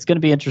going to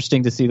be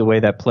interesting to see the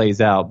way that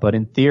plays out. But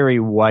in theory,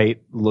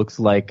 White looks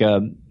like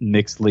a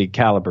mixed league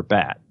caliber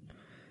bat.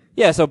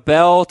 Yeah, so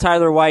Bell,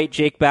 Tyler White,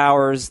 Jake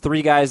Bowers,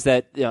 3 guys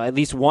that at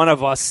least one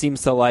of us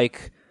seems to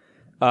like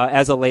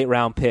as a late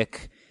round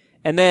pick.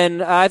 And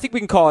then I think we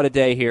can call it a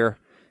day here.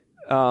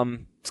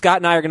 Scott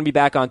and I are going to be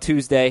back on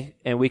Tuesday,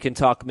 and we can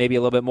talk maybe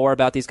a little bit more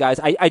about these guys.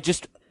 I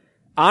just,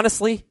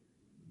 honestly,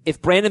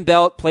 if Brandon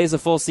Belt plays a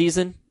full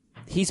season,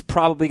 he's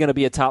probably going to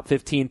be a top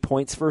 15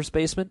 points first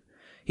baseman.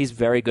 He's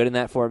very good in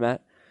that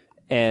format,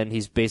 and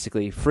he's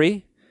basically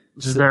free.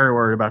 Just very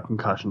worried about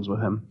concussions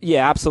with him.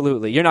 Yeah,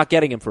 absolutely. You're not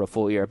getting him for a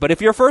full year. But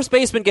if your first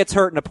baseman gets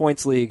hurt in a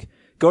points league,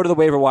 go to the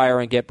waiver wire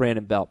and get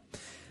Brandon Belt.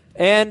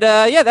 And,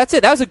 that's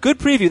it. That was a good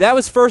preview. That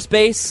was first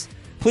base.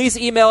 Please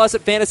email us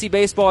at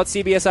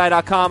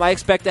fantasybaseball@cbsi.com. I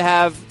expect to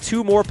have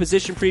 2 more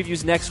position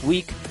previews next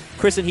week.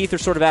 Chris and Heath are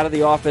sort of out of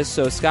the office,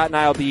 so Scott and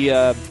I will be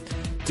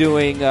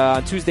doing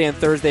on Tuesday and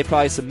Thursday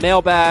probably some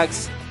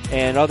mailbags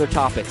and other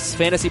topics.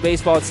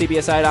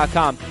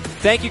 Fantasybaseball@cbsi.com.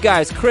 Thank you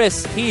guys.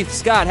 Chris, Heath,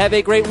 Scott, have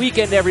a great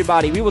weekend,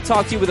 everybody. We will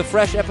talk to you with a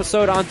fresh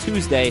episode on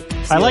Tuesday.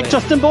 I like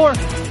Justin Bohr.